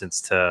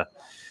comparisons to,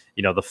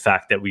 you know, the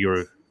fact that we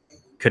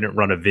couldn't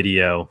run a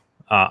video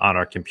on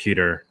our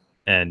computer,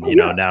 and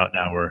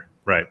now we're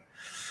right.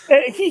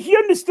 He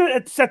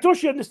understood.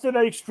 Satoshi understood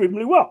that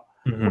extremely well,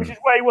 which is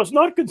why he was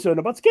not concerned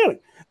about scaling.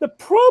 The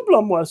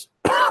problem was,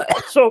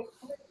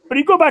 but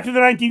you go back to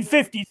the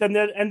 1950s,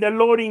 and they're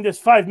loading this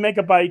 5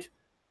 megabyte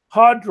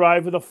hard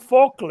drive with a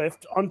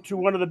forklift onto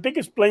one of the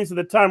biggest planes at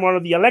the time, one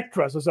of the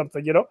Electras or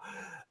something,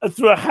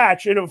 through a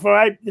hatch.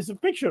 There's a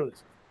picture of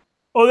this.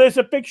 Oh, there's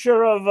a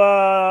picture of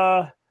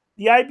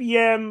the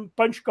IBM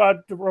punch card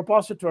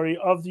repository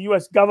of the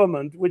U.S.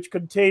 government, which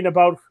contained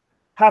about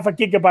half a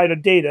gigabyte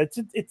of data.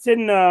 It's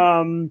in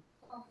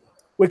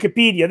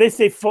Wikipedia. They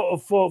say 4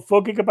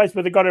 gigabytes,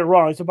 but they got it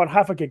wrong. It's about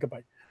half a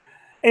gigabyte.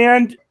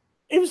 And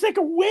it was like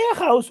a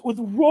warehouse with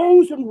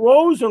rows and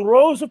rows and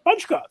rows of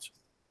punch cards.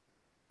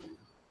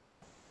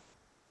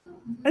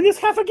 And it's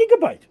half a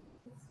gigabyte.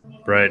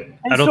 Right.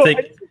 And I don't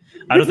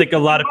think a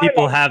lot of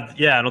people have.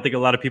 Yeah, I don't think a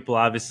lot of people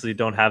obviously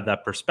don't have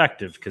that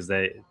perspective because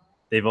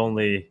they've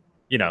only,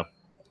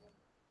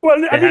 Well,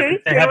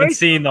 they haven't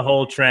seen the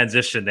whole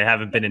transition. They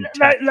haven't been in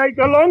tech. Like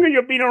the longer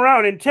you've been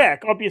around in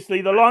tech,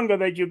 obviously, the longer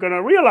that you're going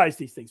to realize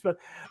these things. But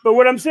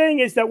what I'm saying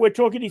is that we're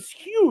talking this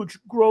huge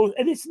growth,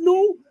 and it's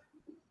no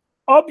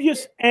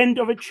obvious end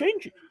of it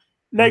changing.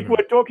 Like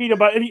we're talking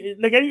about,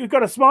 like you've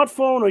got a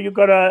smartphone or you've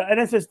got an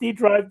SSD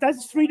drive.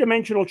 That's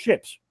 3-dimensional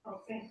chips,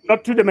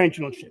 not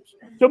 2-dimensional chips.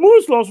 So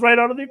Moore's law's right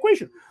out of the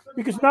equation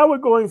because now we're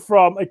going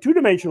from a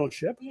 2-dimensional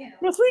chip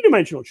to a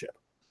 3-dimensional chip.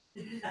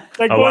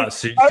 Like Oh wow!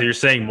 So you're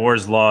saying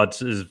Moore's law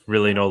is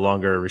really no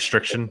longer a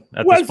restriction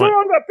at this it's point? no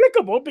longer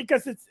applicable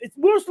because it's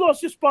Moore's law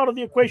is just part of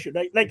the equation.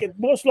 Right? Like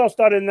Moore's law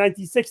started in the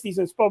 1960s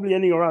and it's probably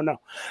ending around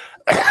now.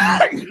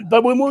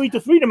 But we're moving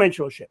to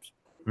three-dimensional chips,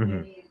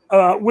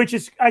 which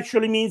is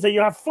actually means that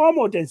you have far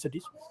more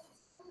densities,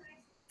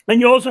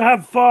 and you also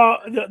have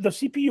the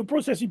CPU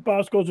processing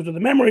power goes into the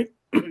memory.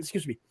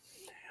 Excuse me,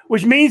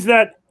 which means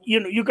that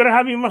you're going to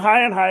have even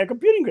higher and higher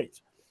computing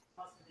rates.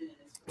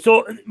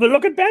 So, but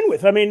look at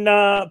bandwidth. I mean,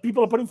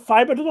 people are putting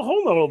fiber to the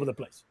home all over the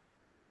place.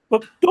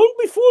 But don't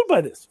be fooled by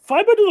this.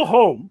 Fiber to the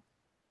home,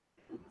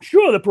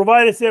 sure, the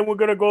provider said we're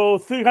going to go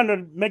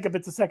 300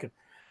 megabits a second.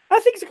 I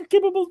think it's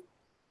capable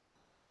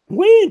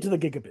way into the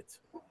gigabits.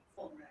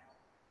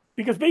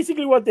 Because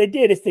basically what they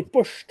did is they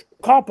pushed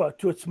copper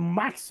to its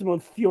maximum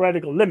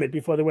theoretical limit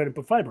before they went and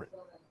put fiber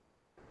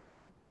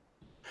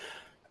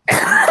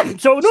in.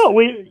 So, no,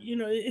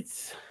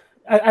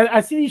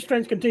 I see these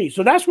trends continue.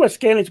 So that's where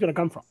scaling is going to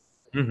come from.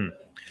 Mm-hmm.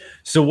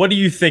 So what do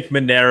you think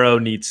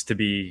Monero needs to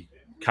be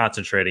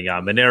concentrating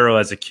on? Monero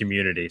as a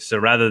community. So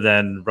rather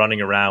than running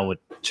around with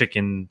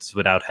chickens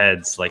without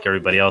heads like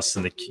everybody else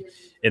in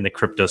the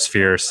crypto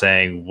sphere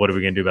saying, what are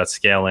we going to do about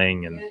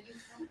scaling? And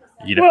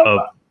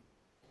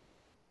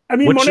I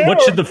mean,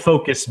 what should the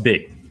focus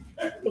be?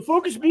 The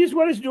focus is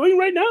what it's doing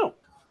right now.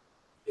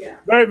 Yeah.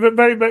 Very,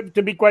 very, very,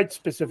 to be quite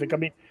specific. I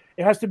mean,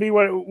 it has to be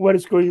what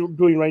it's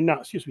doing right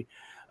now. Excuse me.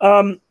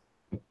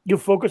 You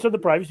focus on the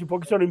privacy, you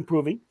focus on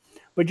improving,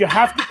 but you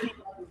have to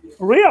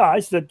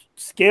realize that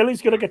scaling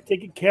is going to get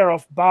taken care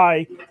of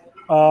by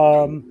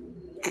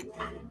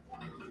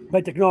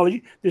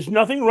technology. There's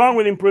nothing wrong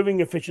with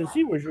improving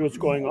efficiency, which is what's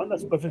going on.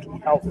 That's perfectly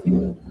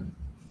healthy.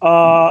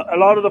 A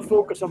lot of the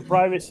focus on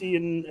privacy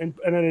and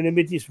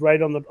anonymity is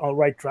right on the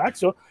right track.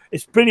 So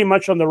it's pretty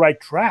much on the right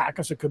track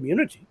as a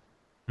community.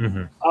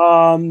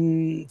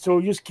 Mm-hmm. So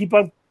just keep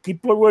what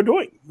we're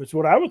doing. That's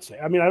what I would say.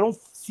 I mean, I don't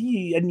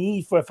see a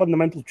need for a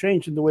fundamental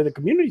change in the way the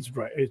community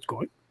is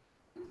going.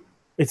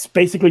 It's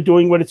basically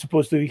doing what it's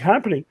supposed to be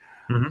happening.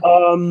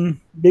 Mm-hmm.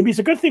 Maybe it's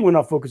a good thing we're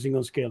not focusing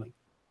on scaling,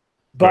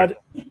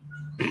 but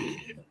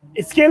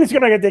scaling is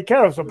going to get taken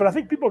care of. But I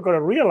think people are going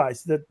to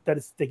realize that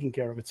it's taking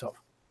care of itself.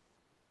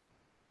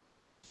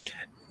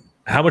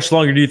 How much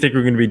longer do you think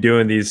we're going to be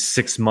doing these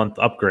 6-month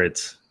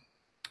upgrades?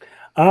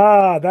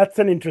 That's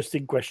an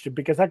interesting question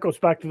because that goes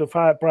back to the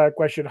prior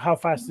question: how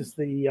fast is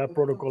the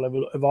protocol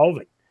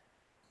evolving?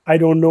 I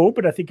don't know,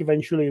 but I think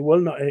eventually it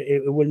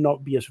will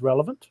not be as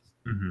relevant.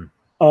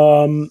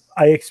 Mm-hmm.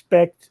 I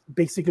expect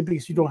basically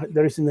because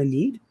there isn't a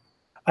need.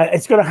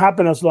 It's going to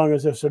happen as long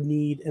as there's a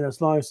need and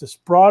as long as this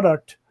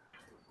product,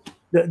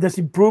 there's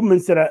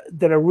improvements that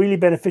are really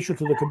beneficial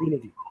to the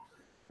community.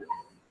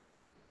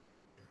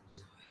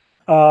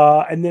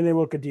 And then it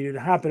will continue to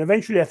happen.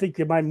 Eventually, I think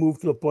they might move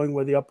to a point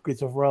where the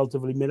upgrades are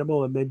relatively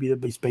minimal and maybe they'll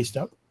be spaced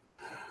out.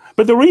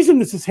 But the reason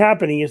this is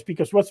happening is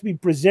because what's being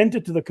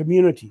presented to the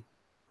community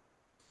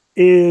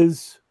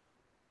is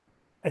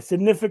a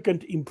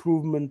significant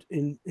improvement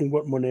in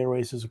what Monero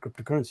is as a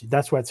cryptocurrency.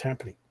 That's why it's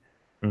happening.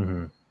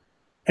 Mm-hmm.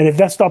 And if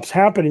that stops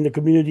happening, the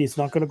community is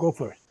not going to go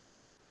for it.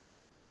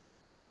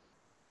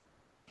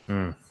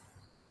 Mm.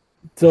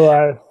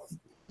 So,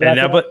 and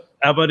how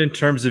about in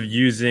terms of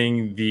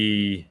using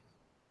the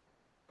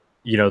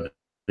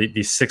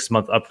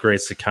 6-month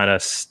upgrades to kind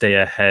of stay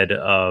ahead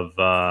of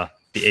the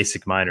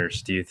ASIC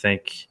miners? Do you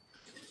think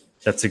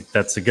that's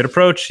a good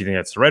approach? Do you think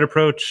that's the right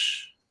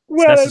approach?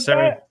 It's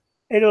necessary?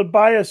 It'll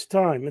buy us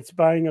time. It's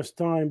buying us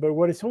time. But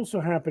what is also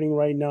happening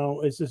right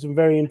now is there's some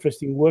very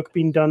interesting work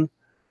being done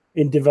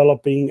in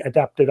developing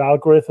adaptive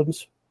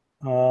algorithms.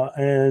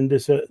 And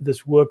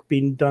there's work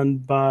being done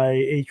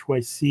by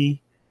HYC.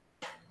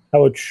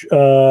 Which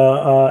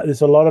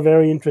there's a lot of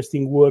very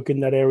interesting work in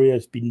that area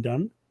has been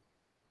done.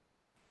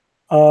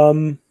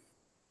 One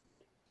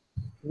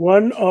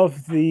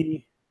of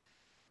the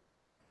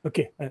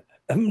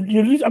I'm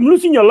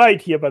losing your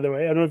light here, by the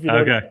way. I don't know if you know.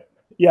 Okay.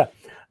 Yeah.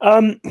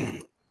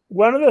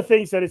 One of the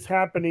things that is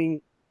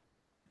happening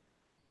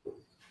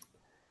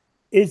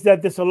is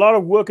that there's a lot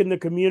of work in the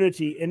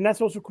community, and that's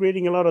also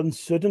creating a lot of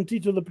uncertainty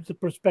to the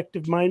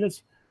prospective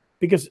miners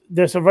because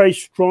there's a very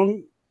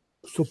strong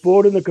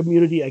support in the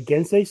community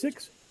against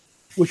ASICs,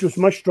 which was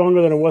much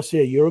stronger than it was, say,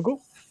 a year ago.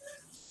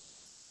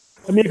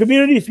 I mean, the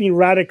community is being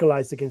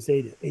radicalized against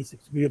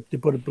ASICs, to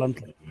put it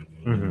bluntly.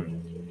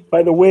 Mm-hmm.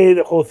 By the way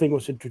the whole thing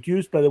was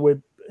introduced, by the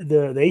way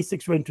the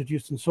ASICs were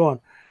introduced, and so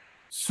on.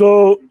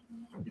 So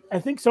I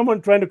think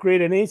someone trying to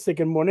create an ASIC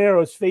in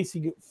Monero is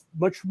facing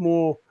much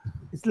more,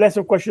 it's less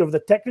a question of the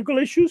technical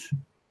issues,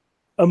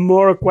 and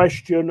more a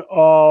question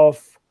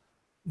of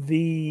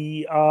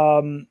the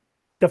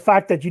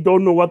fact that you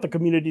don't know what the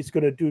community is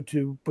going to do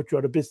to put you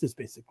out of business,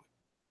 basically.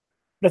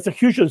 That's a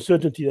huge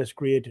uncertainty that's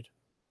created.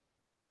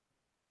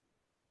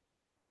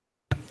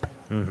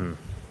 Mm-hmm.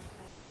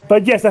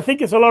 But yes, I think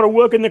there's a lot of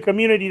work in the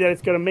community that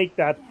is going to make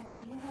that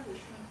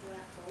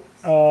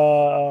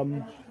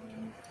no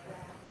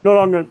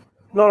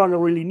longer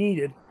really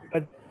needed.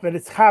 But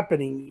it's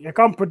happening. I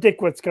can't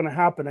predict what's going to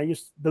happen. I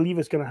just believe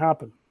it's going to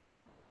happen.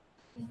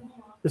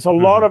 There's a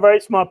lot of very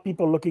smart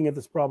people looking at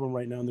this problem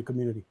right now in the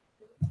community.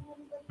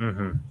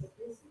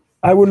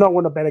 I would not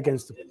want to bet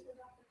against them. This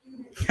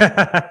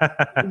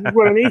is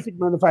what an ASIC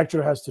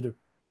manufacturer has to do.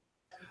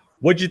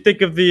 What'd you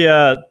think of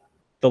the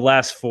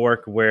last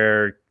fork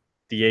where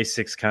the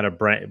ASICs kind of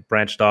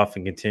branched off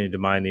and continued to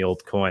mine the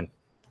old coin?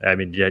 I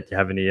mean, do you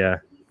have any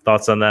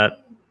thoughts on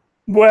that?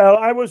 Well,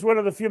 I was one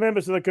of the few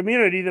members of the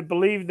community that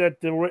believed that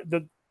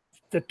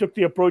that took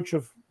the approach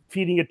of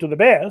feeding it to the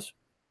bears,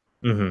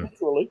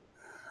 naturally.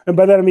 And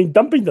by that, I mean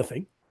dumping the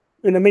thing.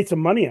 And I made some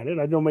money on it.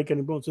 I don't make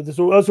any bones. So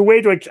there was a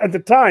way to, at the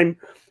time,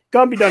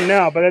 can't be done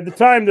now, but at the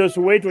time, there was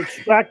a way to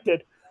extract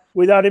it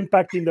without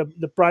impacting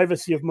the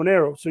privacy of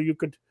Monero. So you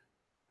could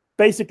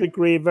basically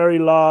create very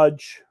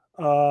large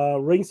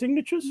ring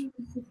signatures,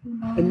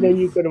 and then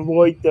you could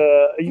avoid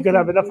you could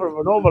have enough of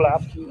an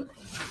overlap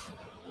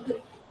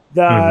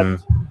that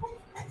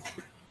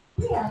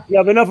you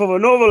have enough of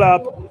an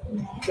overlap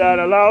that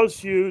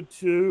allows you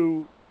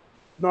to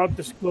not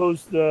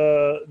disclose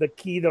the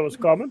key that was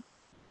common.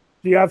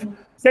 So you have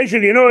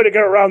essentially, in order to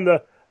get around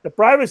the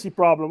privacy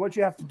problem, what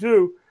you have to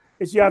do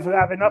is you have to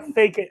have enough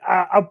fake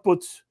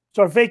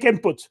fake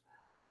inputs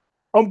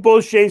on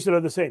both chains that are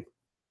the same.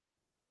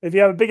 If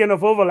you have a big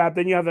enough overlap,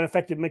 then you have an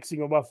effective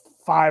mixing of about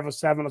 5 or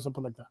 7 or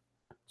something like that.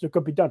 So it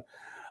could be done.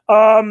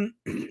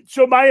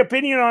 So my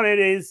opinion on it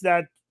is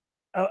that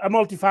a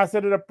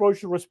multifaceted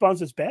approach to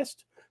response is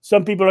best.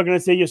 Some people are going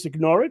to say just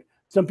ignore it.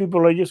 Some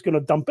people are just going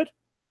to dump it.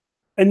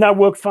 And that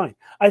worked fine.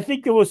 I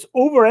think it was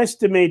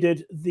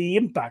overestimated the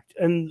impact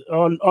and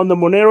on the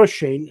Monero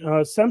chain.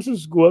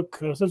 Samsung's work,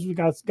 Samsung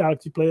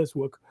Galaxy Player's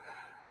work,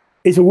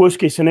 is a worst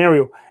case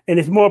scenario, and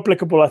it's more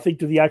applicable, I think,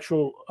 to the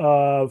actual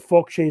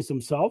fork chains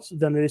themselves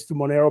than it is to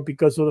Monero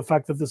because of the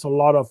fact that there's a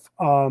lot of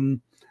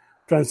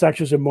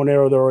transactions in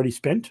Monero that are already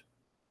spent,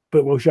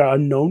 but which are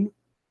unknown,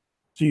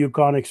 so you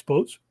can't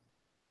expose.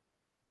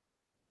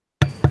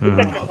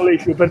 Technical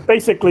issue, but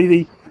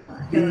basically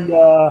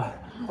the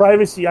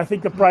privacy. I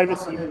think the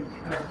privacy.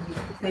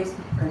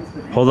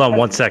 Hold on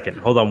 1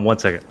 second.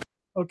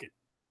 Okay.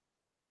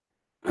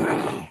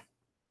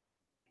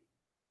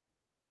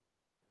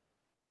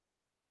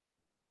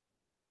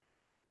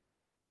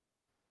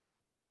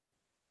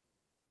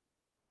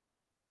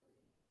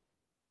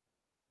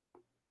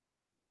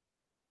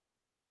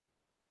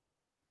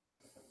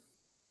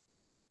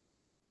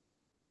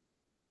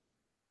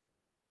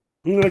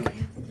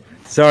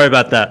 Sorry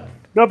about that.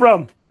 No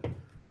problem.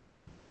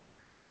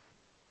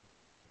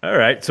 All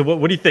right. So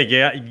what do you think?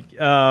 Yeah. You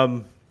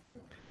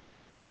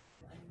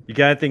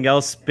got anything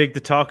else big to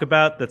talk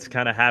about that's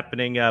kind of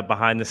happening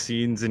behind the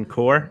scenes in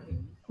Core?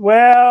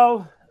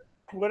 Well,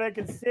 what I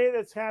can say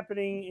that's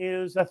happening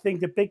is I think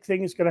the big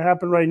thing is going to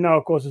happen right now,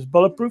 of course, is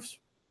bulletproofs.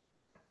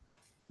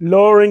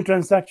 Lowering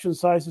transaction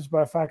sizes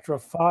by a factor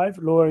of 5,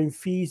 lowering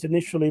fees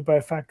initially by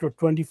a factor of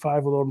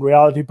 25, although in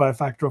reality by a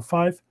factor of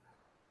 5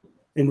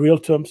 in real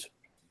terms.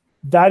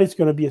 That is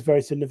going to be a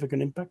very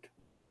significant impact.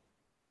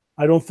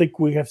 I don't think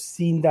we have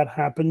seen that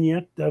happen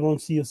yet. I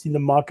don't see the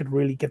market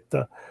really get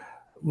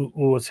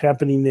what's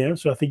happening there.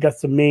 So I think that's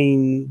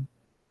the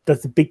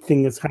big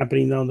thing that's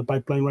happening now in the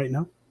pipeline right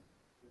now.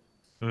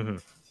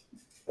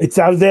 It's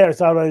out there.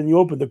 It's out in the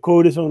open. The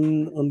code is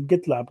on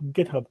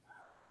GitHub.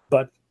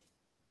 But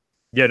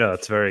yeah, no,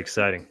 it's very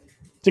exciting.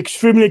 It's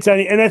extremely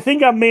exciting. And I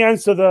think I may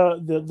answer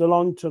the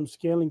long-term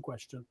scaling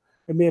question.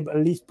 It may have at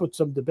least put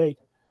some debate.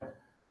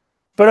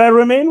 But I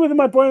remain with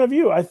my point of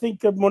view. I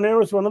think that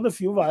Monero is one of the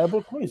few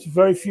viable coins.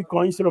 Very few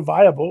coins that are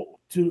viable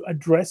to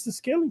address the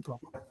scaling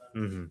problem.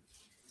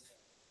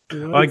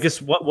 Well, I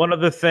guess one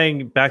other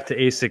thing back to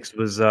ASICs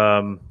was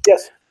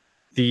yes,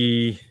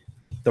 the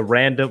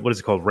random, what is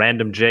it called?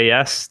 Random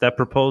JS, that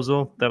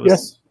proposal that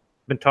was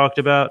been talked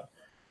about.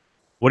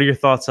 What are your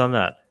thoughts on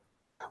that?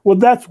 Well,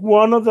 that's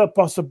one of the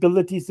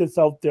possibilities that's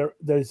out there.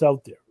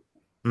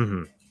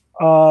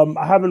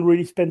 I haven't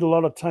really spent a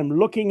lot of time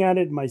looking at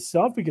it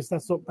myself because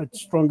that's not my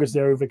strongest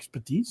area of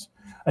expertise.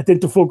 I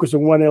tend to focus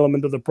on one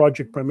element of the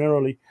project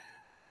primarily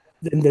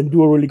and then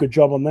do a really good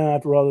job on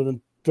that rather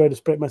than try to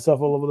spread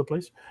myself all over the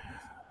place.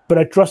 But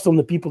I trust on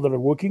the people that are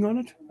working on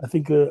it. I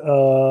think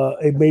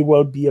it may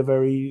well be a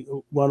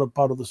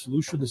part of the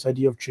solution, this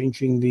idea of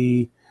changing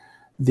the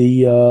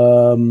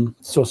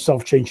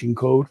self-changing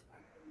code,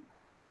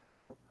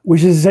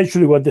 which is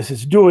essentially what this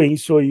is doing.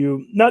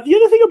 Now, the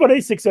other thing about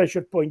ASICs I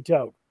should point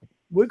out,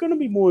 we're going to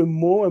be moving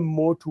more and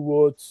more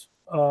towards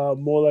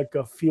more like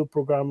a field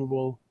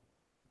programmable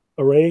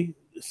array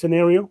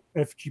scenario,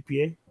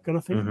 FGPA kind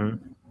of thing,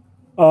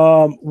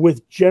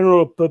 with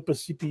general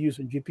purpose CPUs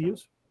and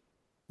GPUs.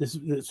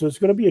 So it's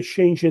going to be a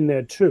change in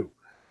there too.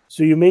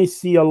 So you may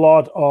see a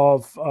lot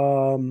of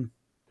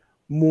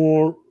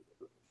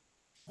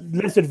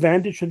less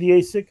advantage to the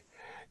ASIC.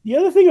 The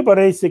other thing about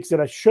ASICs that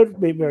I should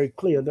make very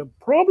clear, the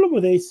problem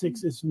with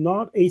ASICs is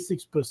not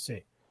ASICs per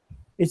se.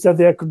 It's that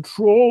they're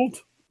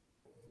controlled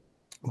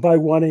by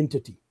one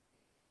entity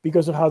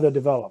because of how they're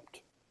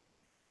developed.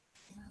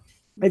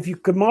 If you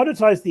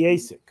commoditize the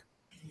ASIC,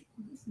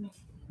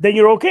 then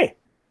you're okay.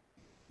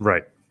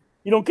 Right.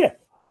 You don't care.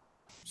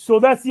 So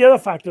that's the other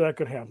factor that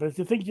could happen. If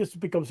the thing just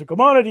becomes a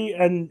commodity,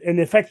 and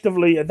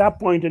effectively at that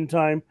point in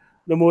time,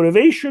 the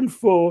motivation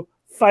for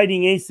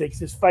fighting ASICs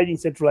is fighting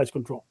centralized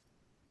control.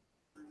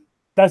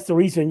 That's the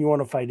reason you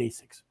want to fight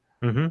ASICs.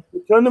 Mm-hmm.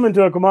 You turn them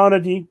into a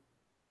commodity,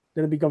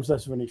 then it becomes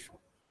less of an issue,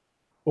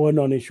 or a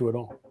non-issue at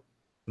all.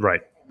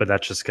 Right, but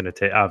that's just going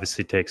to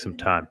obviously take some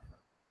time.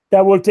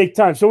 That will take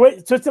time. So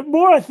it's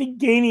more, I think,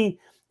 gaining.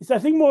 It's, I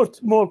think,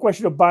 more a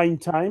question of buying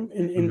time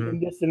in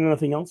this than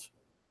anything else.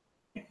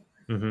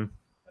 Mm-hmm.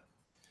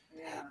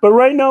 But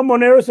right now,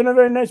 Monero is in a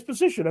very nice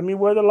position. I mean,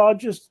 we're the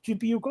largest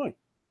GPU coin.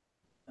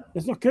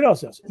 Let's not kid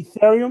ourselves.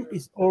 Ethereum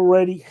is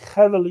already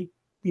heavily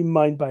being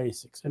mined by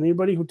ASICs. And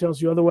anybody who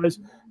tells you otherwise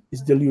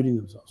is deluding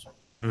themselves.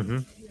 Mm-hmm.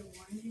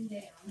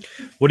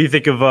 What do you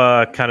think of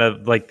kind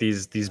of like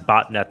these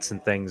botnets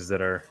and things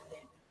that are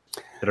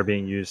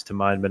being used to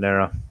mine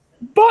Monero?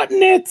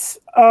 Botnets,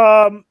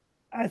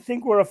 I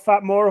think were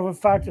more of a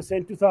factor, say,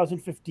 in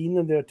 2015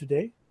 than they are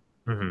today.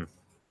 Mm-hmm.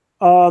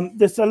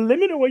 There's a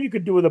limit of what you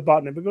could do with a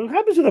botnet, because what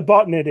happens with a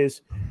botnet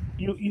is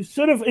you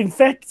sort of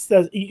infect,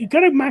 you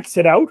kind of max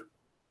it out,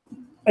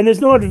 and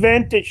there's no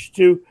advantage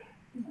to,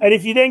 and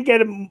if you then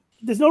get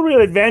there's no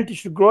real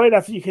advantage to grow it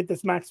after you hit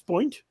this max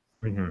point.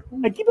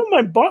 Mm-hmm. And keep in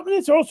mind,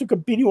 botnets are also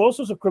competing with all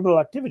sorts of criminal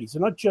activities.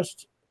 They're not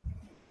just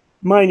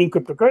mining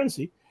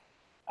cryptocurrency,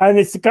 and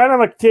it's the kind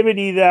of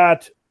activity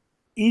that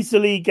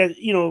easily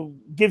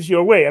gives you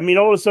away. I mean,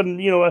 all of a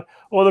sudden,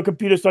 all the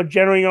computers start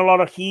generating a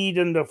lot of heat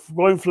and they're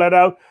going flat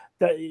out,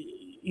 that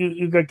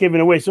you got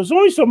given away. So there's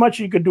only so much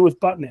you can do with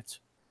botnets.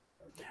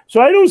 So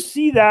I don't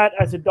see that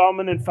as a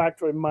dominant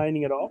factor in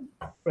mining at all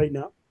right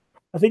now.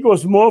 I think it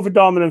was more of a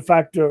dominant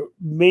factor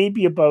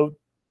maybe about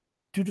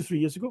 2 to 3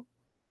 years ago.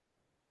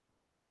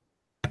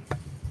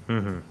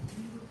 Mm-hmm.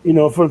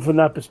 From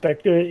that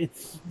perspective,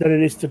 than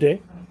it is today.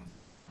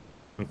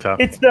 Okay.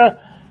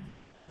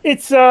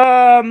 It's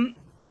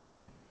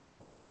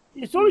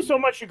only so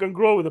much you can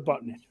grow with a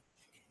botnet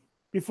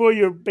before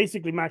you're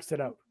basically maxed it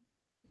out.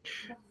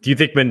 Do you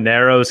think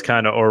Monero is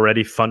kind of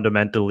already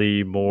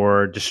fundamentally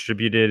more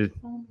distributed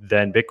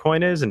than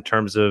Bitcoin is in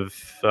terms of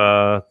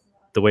the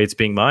way it's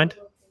being mined?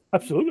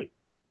 Absolutely.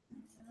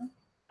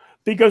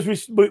 Because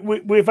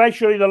we've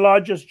actually the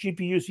largest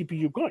GPU,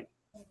 CPU coin.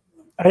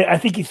 I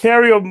think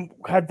Ethereum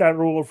had that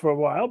rule for a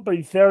while, but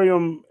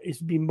Ethereum is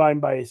being mined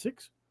by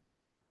ASICs.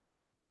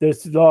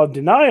 There's a lot of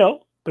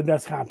denial, but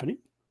that's happening.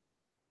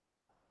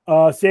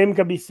 Same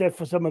can be said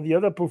for some of the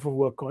other proof of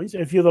work coins.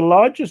 If you're the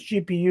largest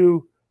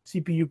GPU,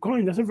 CPU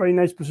coin, that's a very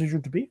nice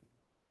position to be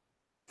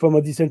from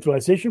a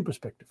decentralization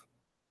perspective.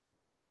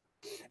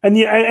 And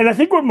I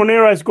think what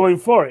Monero is going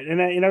for it, and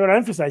I'm going to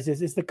emphasize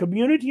this, is the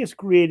community has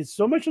created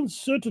so much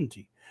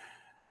uncertainty.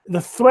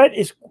 The threat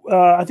is,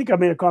 I think I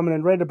made a comment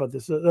and read about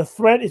this. The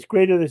threat is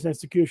greater than its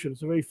execution.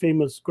 It's a very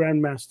famous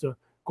grandmaster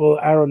called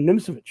Aaron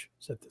Nimzovich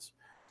said this.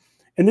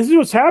 And this is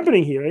what's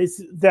happening here,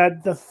 is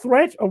that the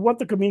threat of what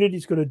the community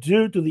is going to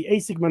do to the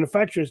ASIC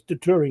manufacturer is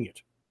deterring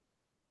it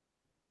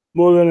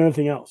more than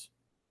anything else.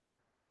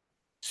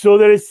 So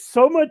there is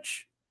so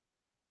much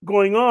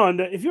going on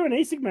that if you're an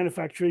ASIC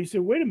manufacturer, you say,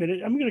 wait a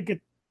minute, I'm going to get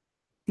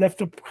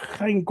left up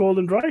hanging cold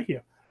and dry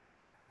here.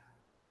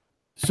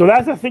 So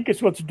that, I think,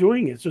 is what's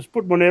doing it. Just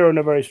put Monero in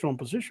a very strong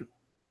position.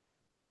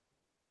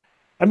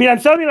 I mean, I'm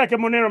sounding like a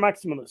Monero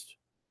maximalist.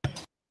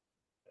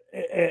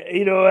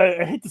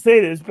 I hate to say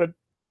this, but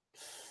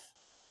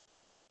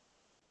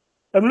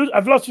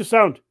I've lost your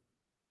sound.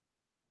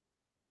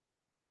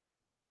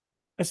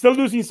 I'm still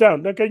losing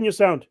sound. Not getting your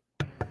sound.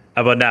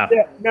 How about now?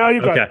 Yeah, now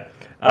you got it.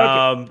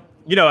 Okay.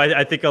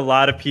 I think a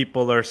lot of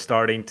people are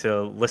starting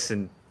to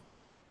listen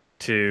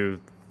to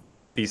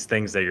these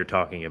things that you're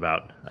talking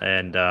about,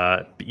 and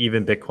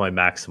even Bitcoin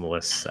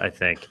maximalists, I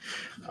think,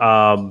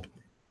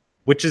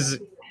 which is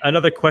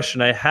another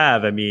question I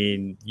have. I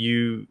mean,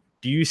 do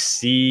you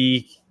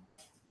see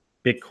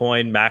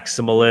Bitcoin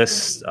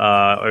maximalists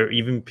or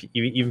even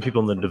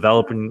people in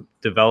the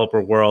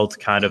developer world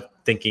kind of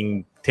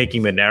taking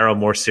Monero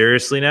more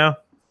seriously now?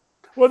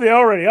 Well, they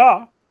already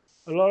are.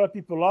 A lot of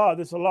people are.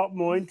 There's a lot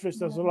more interest.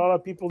 There's a lot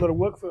of people that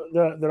work for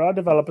there are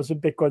developers in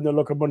Bitcoin that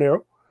look at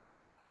Monero.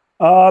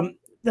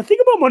 The thing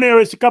about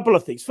Monero is a couple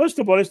of things. First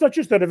of all, it's not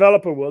just the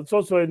developer world; it's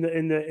also in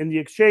the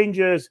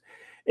exchanges.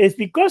 It's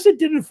because it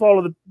didn't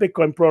follow the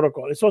Bitcoin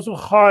protocol. It's also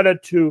harder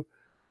to,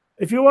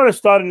 if you want to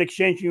start an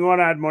exchange and you want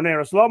to add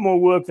Monero, it's a lot more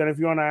work than if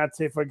you want to add,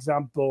 say, for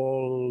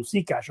example,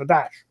 Zcash or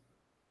Dash.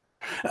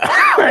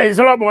 It's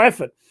a lot more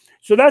effort.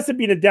 So that's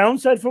been a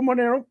downside for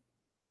Monero.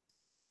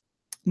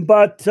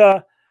 But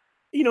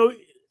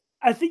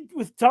I think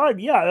with time,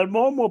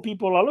 more and more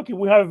people are looking.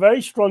 We have a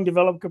very strong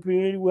developer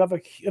community. We have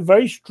a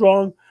very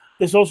strong.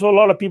 There's also a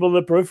lot of people in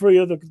the periphery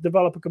of the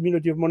developer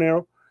community of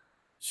Monero.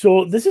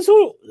 So there's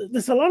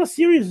a lot of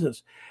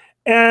seriousness.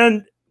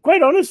 And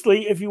quite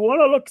honestly, if you want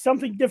to look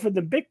something different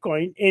than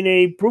Bitcoin in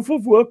a proof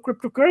of work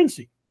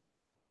cryptocurrency,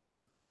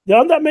 there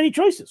aren't that many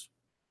choices.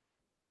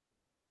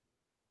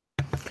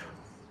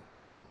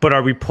 But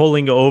are we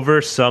pulling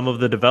over some of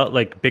the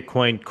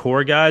Bitcoin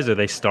core guys? Are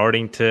they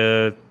starting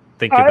to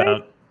think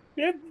about?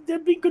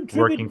 They've been contributing.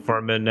 Working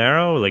for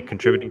Monero, like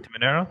contributing to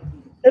Monero?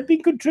 They've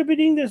been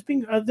contributing. There's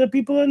been other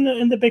people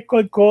in the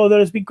Bitcoin core that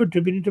has been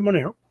contributing to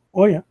Monero.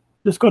 Oh yeah,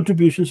 there's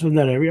contributions from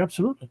that area,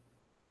 absolutely.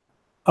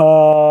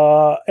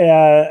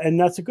 And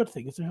that's a good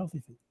thing. It's a healthy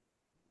thing.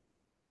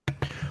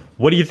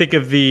 What do you think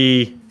of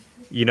the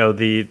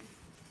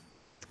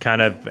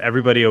kind of,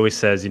 everybody always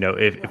says,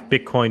 if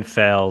Bitcoin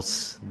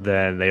fails,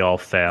 then they all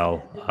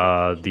fail.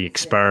 The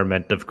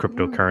experiment of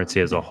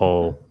cryptocurrency as a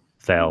whole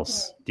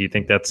fails. Do you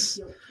think that's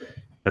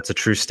a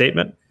true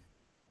statement?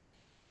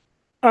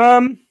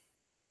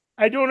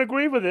 I don't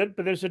agree with it,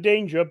 but there's a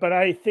danger. But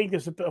I think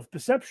there's a bit of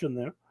perception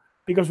there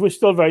because we're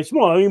still very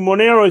small. I mean,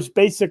 Monero is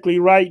basically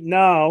right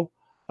now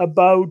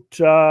about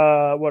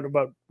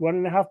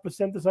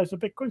 1.5% the size of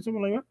Bitcoin,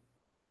 something like that.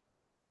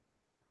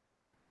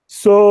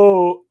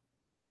 So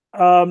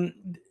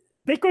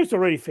Bitcoin's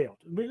already failed.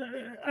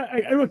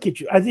 I don't kid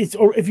you.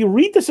 If you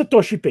read the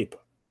Satoshi paper,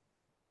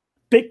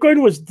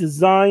 Bitcoin was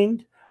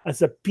designed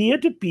as a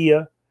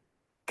peer-to-peer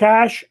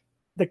cash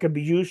that can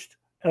be used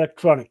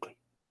electronically.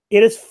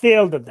 It has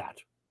failed at that.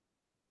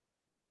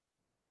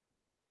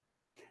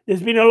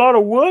 There's been a lot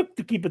of work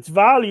to keep its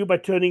value by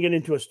turning it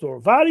into a store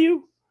of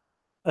value,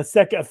 a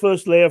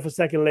first layer for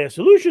second layer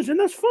solutions, and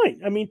that's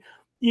fine. I mean,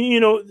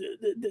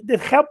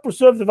 they've helped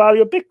preserve the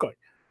value of Bitcoin.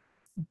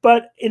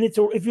 But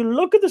if you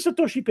look at the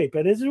Satoshi paper,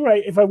 and this is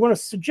right, if I want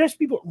to suggest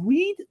people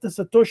read the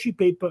Satoshi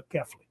paper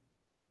carefully.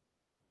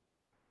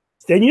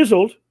 It's 10 years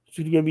old. It's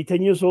going to be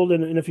 10 years old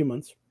in a few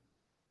months.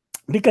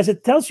 Because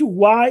it tells you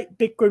why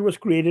Bitcoin was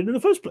created in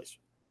the first place.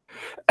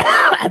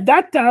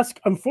 That task,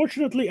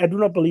 unfortunately, I do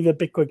not believe that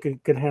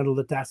Bitcoin can handle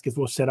the task it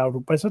was set out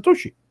by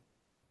Satoshi.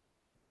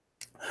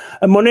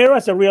 And Monero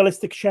has a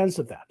realistic chance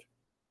of that.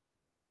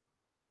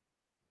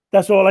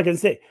 That's all I can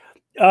say.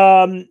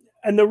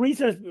 And the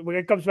reason is,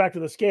 it comes back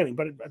to the scaling.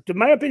 But to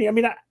my opinion, I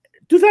mean,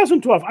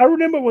 2012, I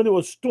remember when there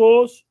were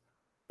stores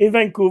in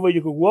Vancouver.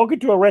 You could walk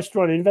into a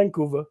restaurant in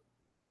Vancouver,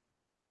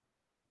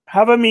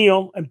 have a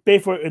meal, and pay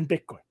for it in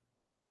Bitcoin.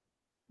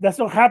 That's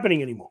not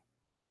happening anymore.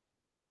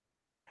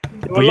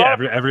 But yeah,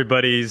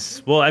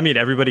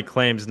 everybody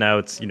claims now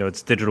it's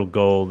digital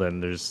gold,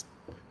 and there's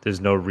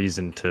no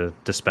reason to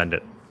spend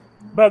it.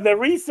 But the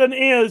reason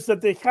is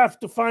that they have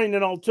to find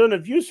an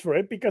alternative use for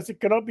it because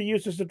it cannot be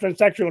used as a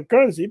transactional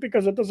currency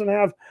because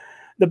the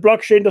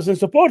blockchain doesn't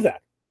support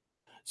that.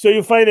 So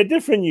you find a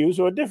different use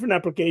or a different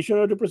application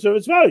or to preserve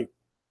its value.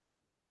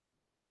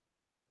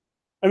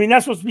 I mean,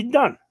 that's what's been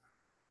done.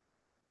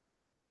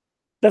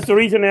 That's the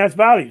reason it has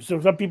value. So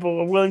some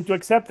people are willing to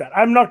accept that.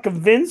 I'm not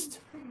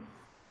convinced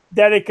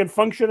that it can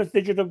function as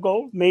digital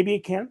gold. Maybe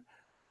it can.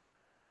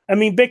 I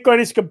mean, Bitcoin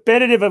is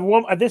competitive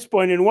at this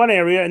point in one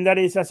area, and that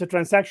is as a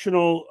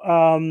transactional,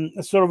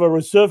 sort of a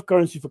reserve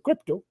currency for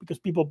crypto, because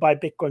people buy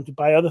Bitcoin to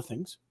buy other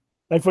things.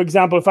 Like, for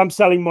example, if I'm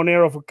selling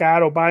Monero for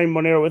CAD or buying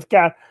Monero with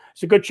CAD,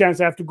 it's a good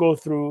chance I have to go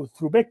through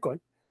Bitcoin.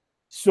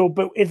 So,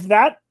 but if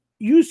that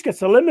use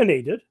gets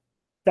eliminated,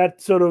 that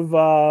sort of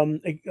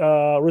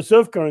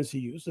reserve currency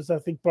use, as I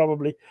think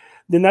probably,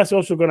 then that's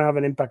also going to have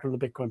an impact on the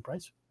Bitcoin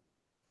price.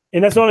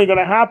 And that's only going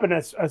to happen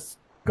as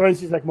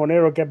currencies like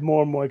Monero get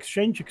more and more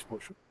exchange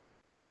exposure.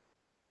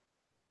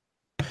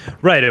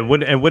 Right, and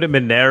would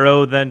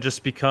Monero then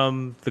just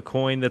become the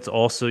coin that's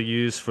also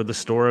used for the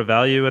store of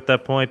value at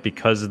that point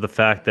because of the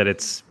fact that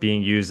it's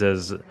being used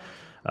as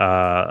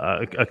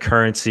a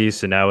currency?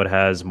 So now it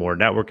has more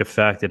network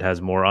effect, it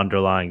has more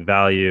underlying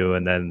value,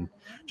 and then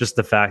just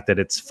the fact that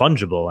it's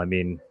fungible. I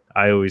mean,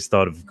 I always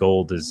thought of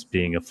gold as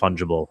being a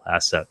fungible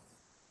asset.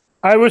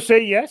 I would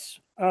say yes.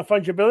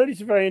 Fungibility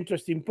is a very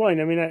interesting point.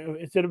 I mean,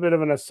 it's a bit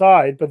of an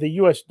aside, but the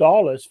US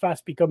dollar is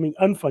fast becoming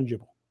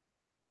unfungible.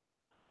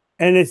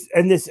 And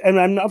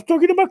I'm not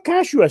talking about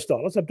cash US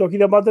dollars. I'm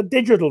talking about the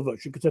digital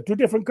version because they're two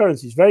different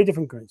currencies, very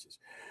different currencies.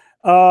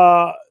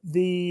 For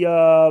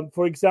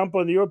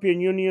example, in the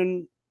European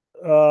Union,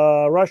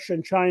 Russia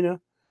and China,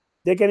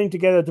 they're getting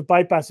together to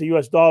bypass the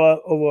US dollar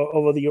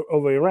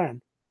over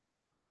Iran,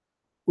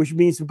 which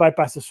means to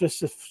bypass the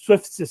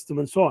SWIFT system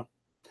and so on.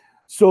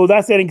 So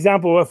that's an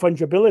example where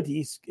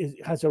fungibility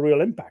has a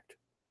real impact.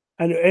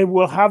 And it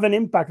will have an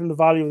impact on the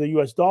value of the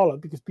US dollar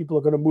because people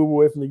are going to move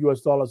away from the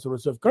US dollar as a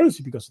reserve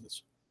currency because of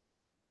this.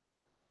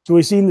 So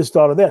we've seen this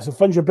dollar there. So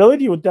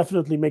fungibility would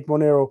definitely make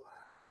Monero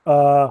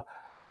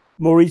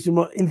more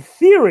reasonable. In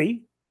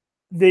theory,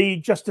 the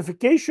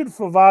justification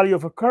for value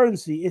of a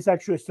currency is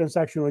actually its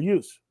transactional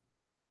use,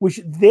 which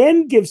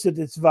then gives it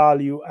its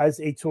value as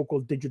a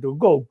so-called digital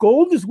gold.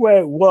 Gold is where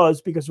it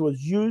was because it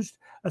was used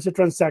as a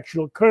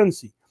transactional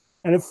currency,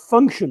 and it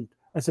functioned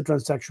as a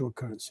transactional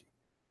currency.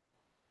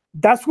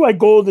 That's why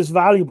gold is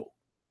valuable,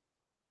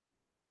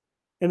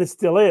 and it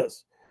still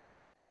is.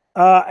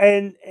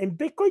 And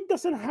Bitcoin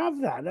doesn't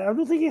have that. I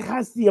don't think it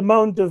has the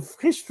amount of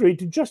history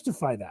to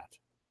justify that,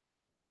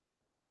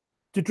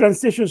 to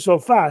transition so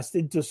fast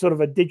into sort of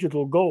a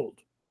digital gold.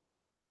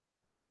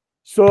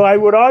 So I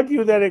would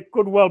argue that it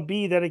could well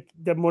be that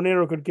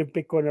Monero could give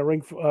Bitcoin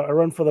a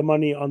run for the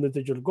money on the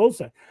digital gold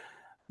side.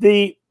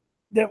 The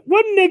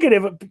one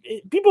negative,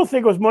 people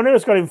think was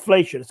Monero's got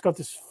inflation. It's got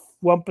this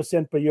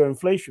 1% per year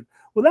inflation.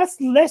 Well, that's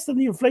less than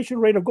the inflation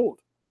rate of gold.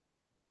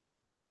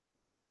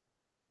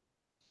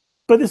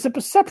 But it's a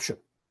perception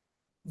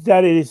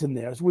that it is in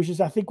there, which is,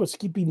 I think, what's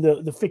keeping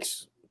the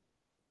fixed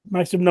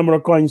maximum number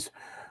of coins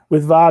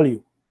with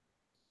value.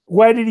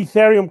 Where did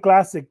Ethereum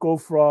Classic go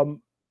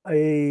from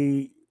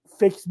a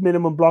fixed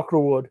minimum block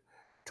reward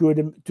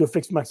to a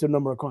fixed maximum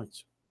number of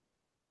coins?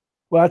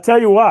 Well, I'll tell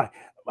you why.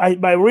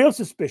 My real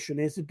suspicion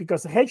is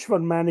because the hedge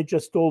fund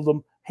managers told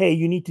them, hey,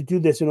 you need to do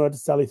this in order to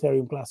sell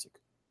Ethereum Classic.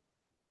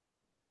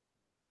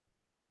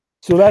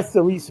 So that's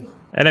the reason.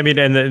 And I mean,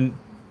 and then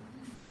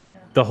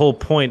the whole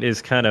point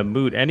is kind of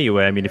moot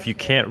anyway. I mean, if you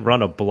can't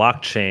run a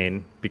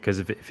blockchain, because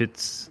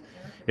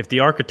if the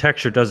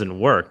architecture doesn't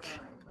work,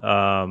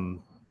 and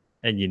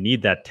you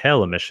need that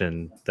tail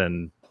emission,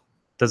 then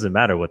doesn't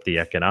matter what the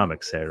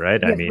economics say, right?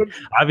 Yeah, I mean,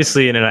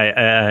 obviously, in an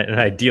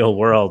ideal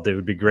world, it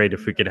would be great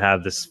if we could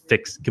have this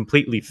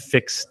completely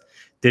fixed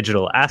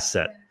digital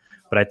asset.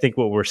 But I think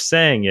what we're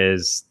saying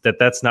is that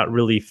that's not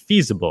really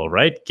feasible,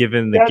 right?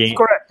 Given the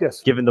correct,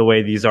 yes. Given the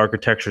way these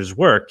architectures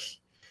work,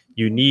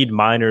 you need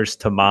miners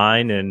to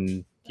mine,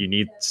 and you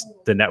need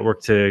the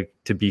network to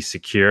be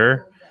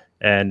secure,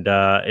 and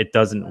it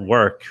doesn't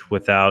work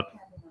without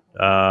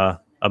a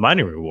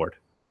mining reward.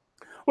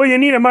 Well, you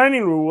need a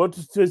mining reward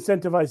to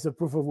incentivize the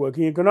proof of work.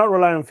 You cannot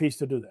rely on fees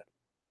to do that.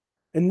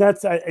 And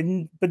that's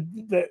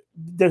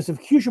there's a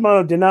huge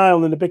amount of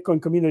denial in the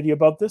Bitcoin community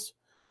about this,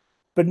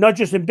 but not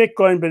just in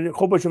Bitcoin, but a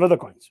whole bunch of other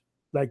coins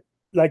like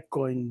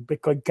Litecoin,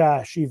 Bitcoin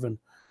Cash, even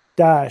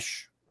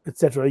Dash,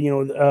 etc.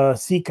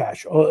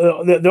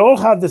 Zcash. They all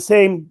have the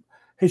same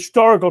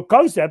historical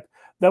concept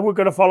that we're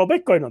going to follow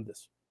Bitcoin on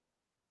this.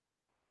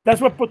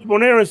 That's what puts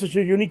Monero in such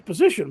a unique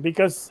position,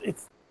 because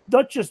it's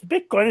not just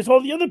Bitcoin, it's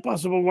all the other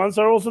possible ones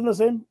are also in the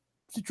same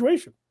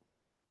situation.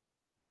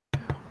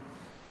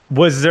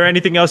 Was there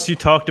anything else you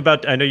talked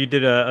about? I know you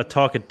did a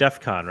talk at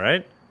DEF CON,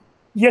 right?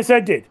 Yes, I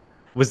did.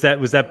 Was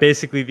that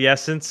basically the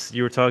essence?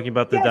 You were talking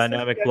about the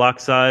dynamic block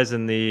size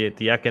and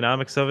the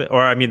economics of it?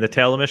 Or, I mean, the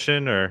tail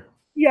emission? Or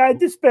yeah, I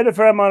did spend a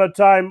fair amount of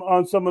time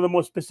on some of the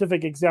more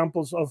specific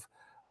examples of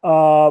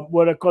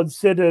what are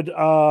considered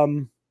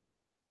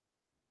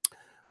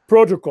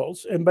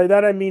protocols, and by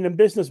that I mean in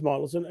business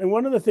models. And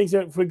one of the things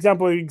that, for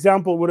example, an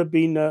example would have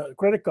been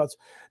credit cards.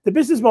 The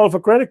business model for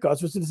credit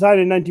cards was designed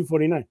in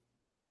 1949,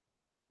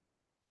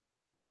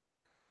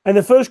 and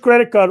the first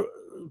credit card,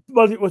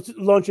 well, it was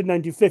launched in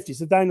 1950.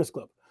 The Diners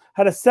Club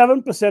had a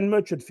 7%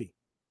 merchant fee.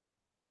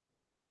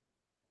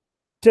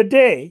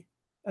 Today,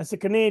 as a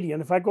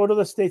Canadian, if I go to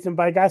the States and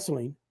buy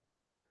gasoline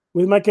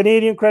with my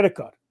Canadian credit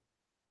card,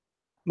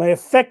 my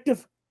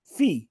effective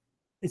fee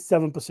is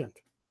 7%.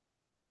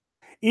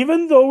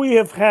 Even though we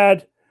have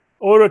had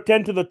order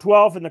 10 to the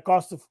 12 and the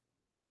cost of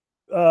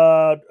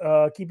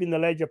keeping the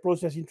ledger,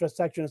 processing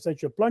transaction,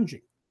 essentially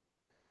plunging,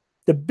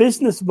 the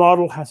business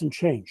model hasn't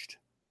changed.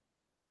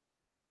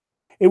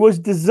 It was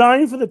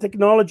designed for the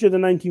technology of the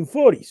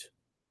 1940s,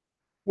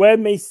 where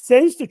it made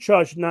sense to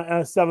charge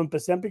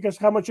 7% because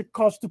how much it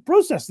costs to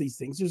process these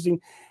things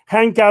using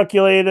hand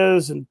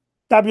calculators and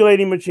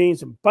tabulating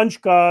machines and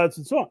punch cards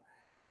and so on.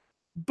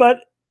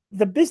 But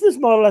the business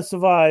model has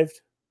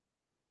survived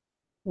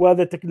while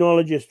the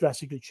technology has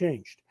drastically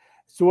changed.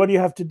 So what do you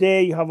have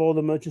today? You have all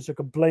the merchants are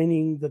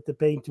complaining that they're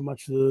paying too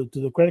much to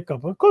the credit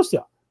card. Of course they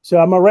are. So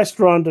I'm a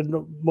restaurant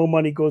and more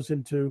money goes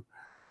into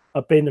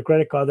paying the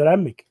credit card that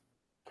I'm making.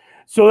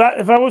 So that,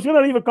 if I was going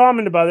to leave a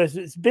comment about this,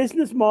 it's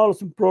business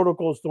models and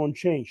protocols don't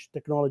change.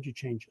 Technology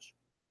changes.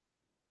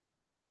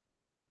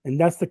 And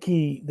that's the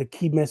key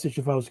message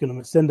if I was going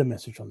to send a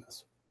message on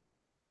this.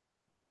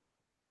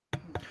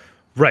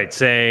 Right,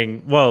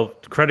 saying, well,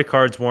 credit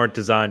cards weren't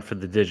designed for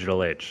the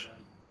digital age.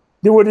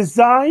 They were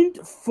designed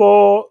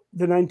for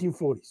the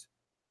 1940s,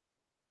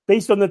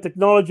 based on the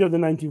technology of the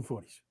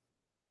 1940s.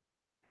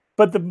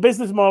 But the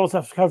business models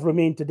have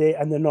remained today,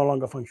 and they're no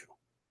longer functional.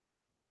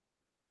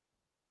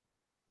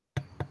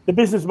 The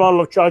business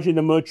model of charging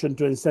the merchant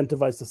to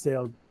incentivize the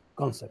sale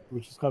concept,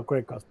 which is how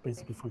credit cards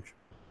basically function.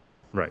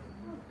 Right.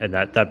 And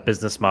that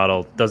business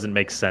model doesn't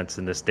make sense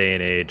in this day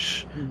and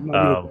age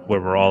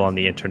where we're all on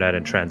the internet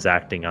and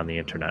transacting on the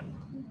internet.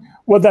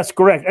 Well, that's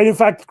correct. And in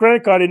fact, the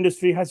credit card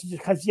industry has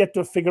yet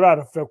to figure out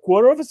after a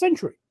quarter of a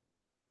century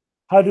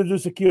how to do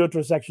secure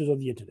transactions on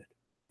the internet.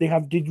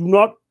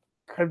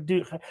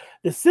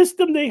 The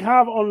system they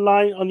have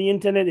online on the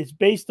internet is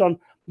based on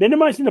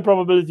minimizing the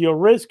probability of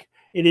risk.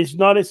 It is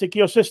not a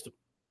secure system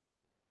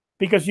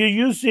because you're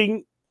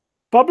using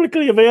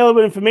publicly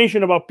available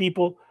information about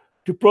people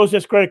to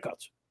process credit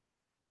cards.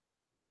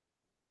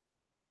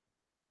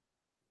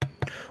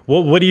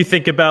 Well, what do you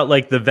think about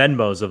like the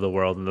Venmos of the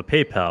world and the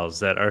PayPals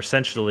that are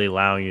essentially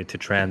allowing you to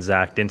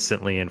transact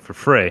instantly and for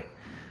free?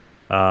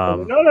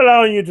 They're not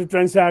allowing you to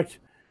transact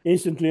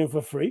instantly and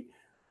for free.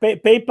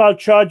 PayPal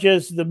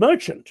charges the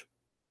merchant.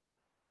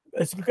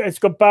 It's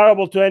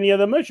comparable to any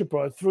other merchant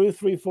product,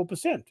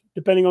 3-4%,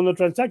 depending on the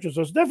transaction.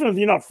 So it's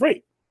definitely not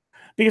free.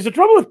 Because the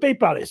trouble with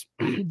PayPal is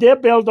they're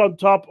built on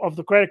top of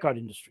the credit card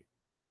industry.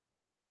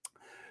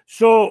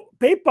 So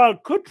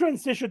PayPal could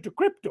transition to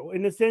crypto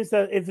in the sense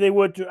that if they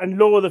were to and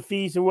lower the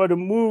fees and were to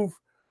move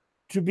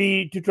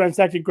to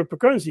transact in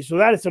cryptocurrency. So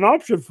that is an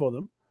option for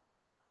them.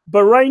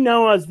 But right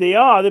now, as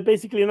they're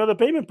basically another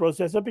payment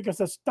processor because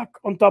they're stuck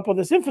on top of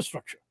this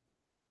infrastructure.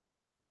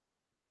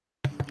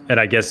 And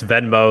I guess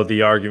Venmo,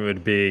 the argument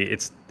would be,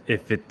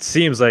 if it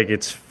seems like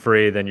it's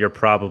free, then you're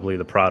probably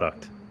the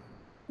product.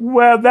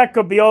 Well, that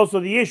could be also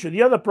the issue.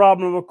 The other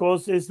problem, of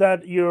course, is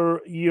that you're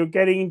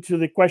getting into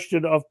the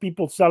question of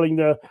people selling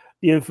the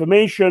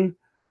information,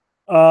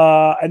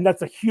 and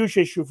that's a huge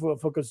issue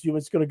for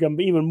consumers. It's going to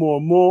come even more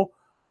and more.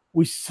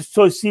 We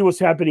see what's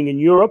happening in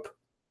Europe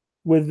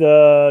with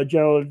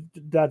general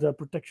data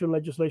protection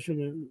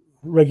legislation and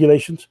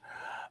regulations.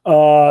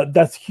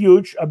 That's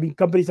huge. I mean,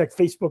 companies like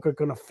Facebook are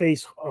going to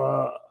face,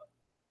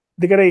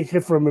 they're going to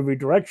hit from every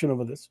direction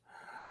over this.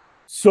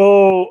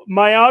 So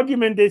my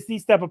argument is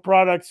these type of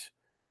products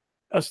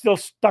are still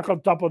stuck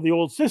on top of the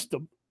old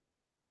system.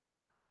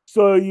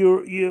 So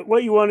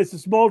what you want is a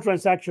small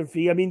transaction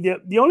fee. I mean,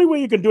 the only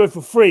way you can do it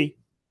for free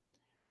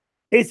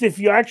is if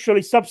you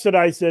actually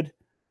subsidize it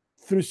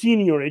through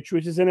Seniorage,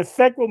 which is in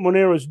effect what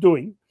Monero is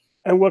doing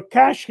and what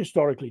Cash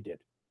historically did.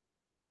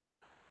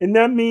 And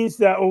that means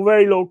that a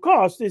very low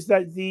cost is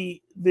that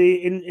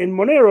in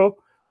Monero,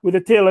 with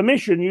the tail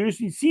emission, you're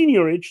using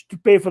Seniorage to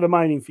pay for the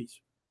mining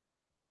fees,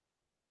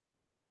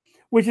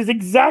 which is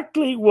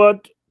exactly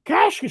what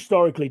Cash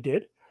historically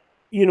did.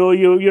 You know,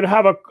 you'd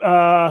have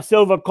a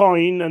silver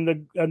coin, and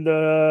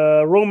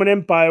the Roman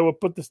Empire would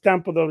put the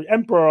stamp of the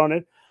emperor on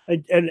it,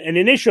 and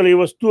initially it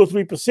was 2 or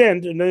 3%,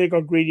 and then they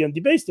got greedy and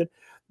debased it.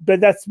 But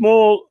that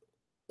small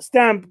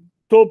stamp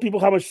told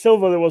people how much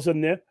silver there was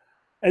in there,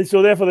 and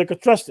so therefore they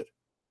could trust it.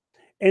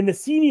 And the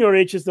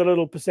Seniorage is the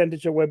little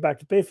percentage that went back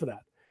to pay for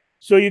that.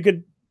 So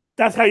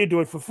that's how you do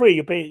it for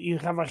free. You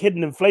have a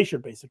hidden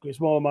inflation, basically, a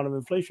small amount of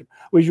inflation,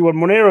 which is what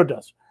Monero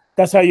does.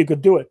 That's how you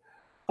could do it.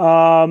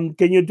 Can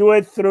you do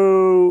it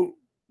through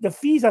the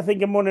fees? I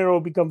think in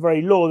Monero become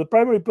very low. The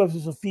primary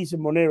purpose of fees in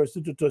Monero is to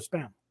deter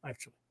spam,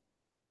 actually,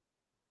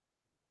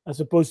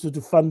 as opposed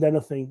to fund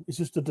anything. It's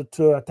just to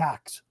deter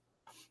attacks.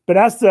 But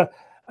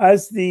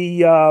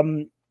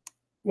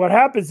what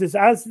happens is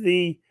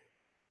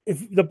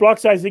if the block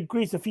size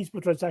increase, the fees per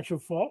transaction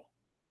fall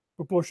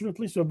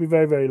proportionately, so it'll be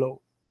very, very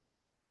low.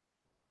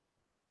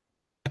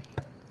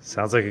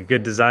 Sounds like a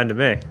good design to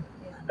me.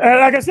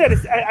 Like I said,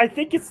 I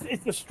think it's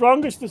the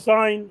strongest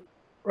design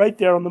right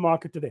there on the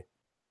market today,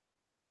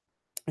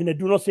 and I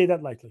do not say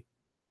that lightly.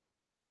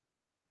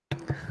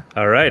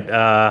 All right,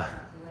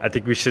 I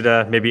think we should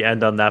maybe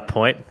end on that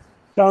point.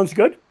 Sounds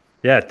good.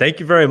 Yeah, thank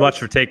you very much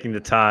for taking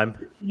the time.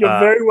 You're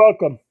very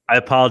welcome. I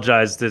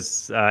apologize.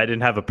 I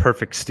didn't have a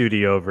perfect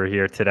studio over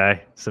here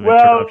today. Some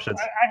interruptions.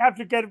 I have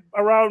to get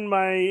around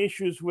my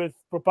issues with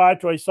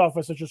proprietary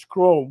software such as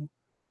Chrome.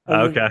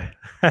 Okay.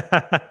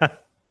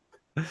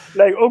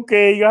 Like,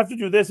 okay, you have to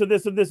do this and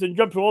this and this and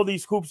jump through all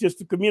these hoops just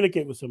to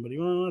communicate with somebody.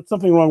 Well, there's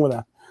something wrong with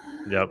that.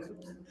 Yep.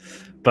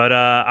 But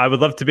I would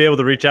love to be able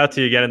to reach out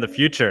to you again in the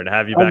future and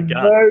have you back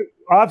on.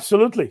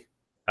 Absolutely.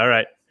 All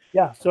right.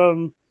 Yeah.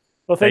 So,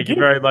 well, thank you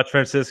very much,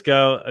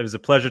 Francisco. It was a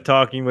pleasure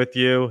talking with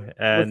you,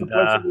 and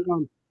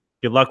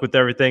good luck with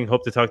everything.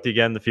 Hope to talk to you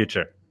again in the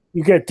future.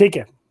 You can take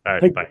care. All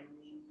right. Bye.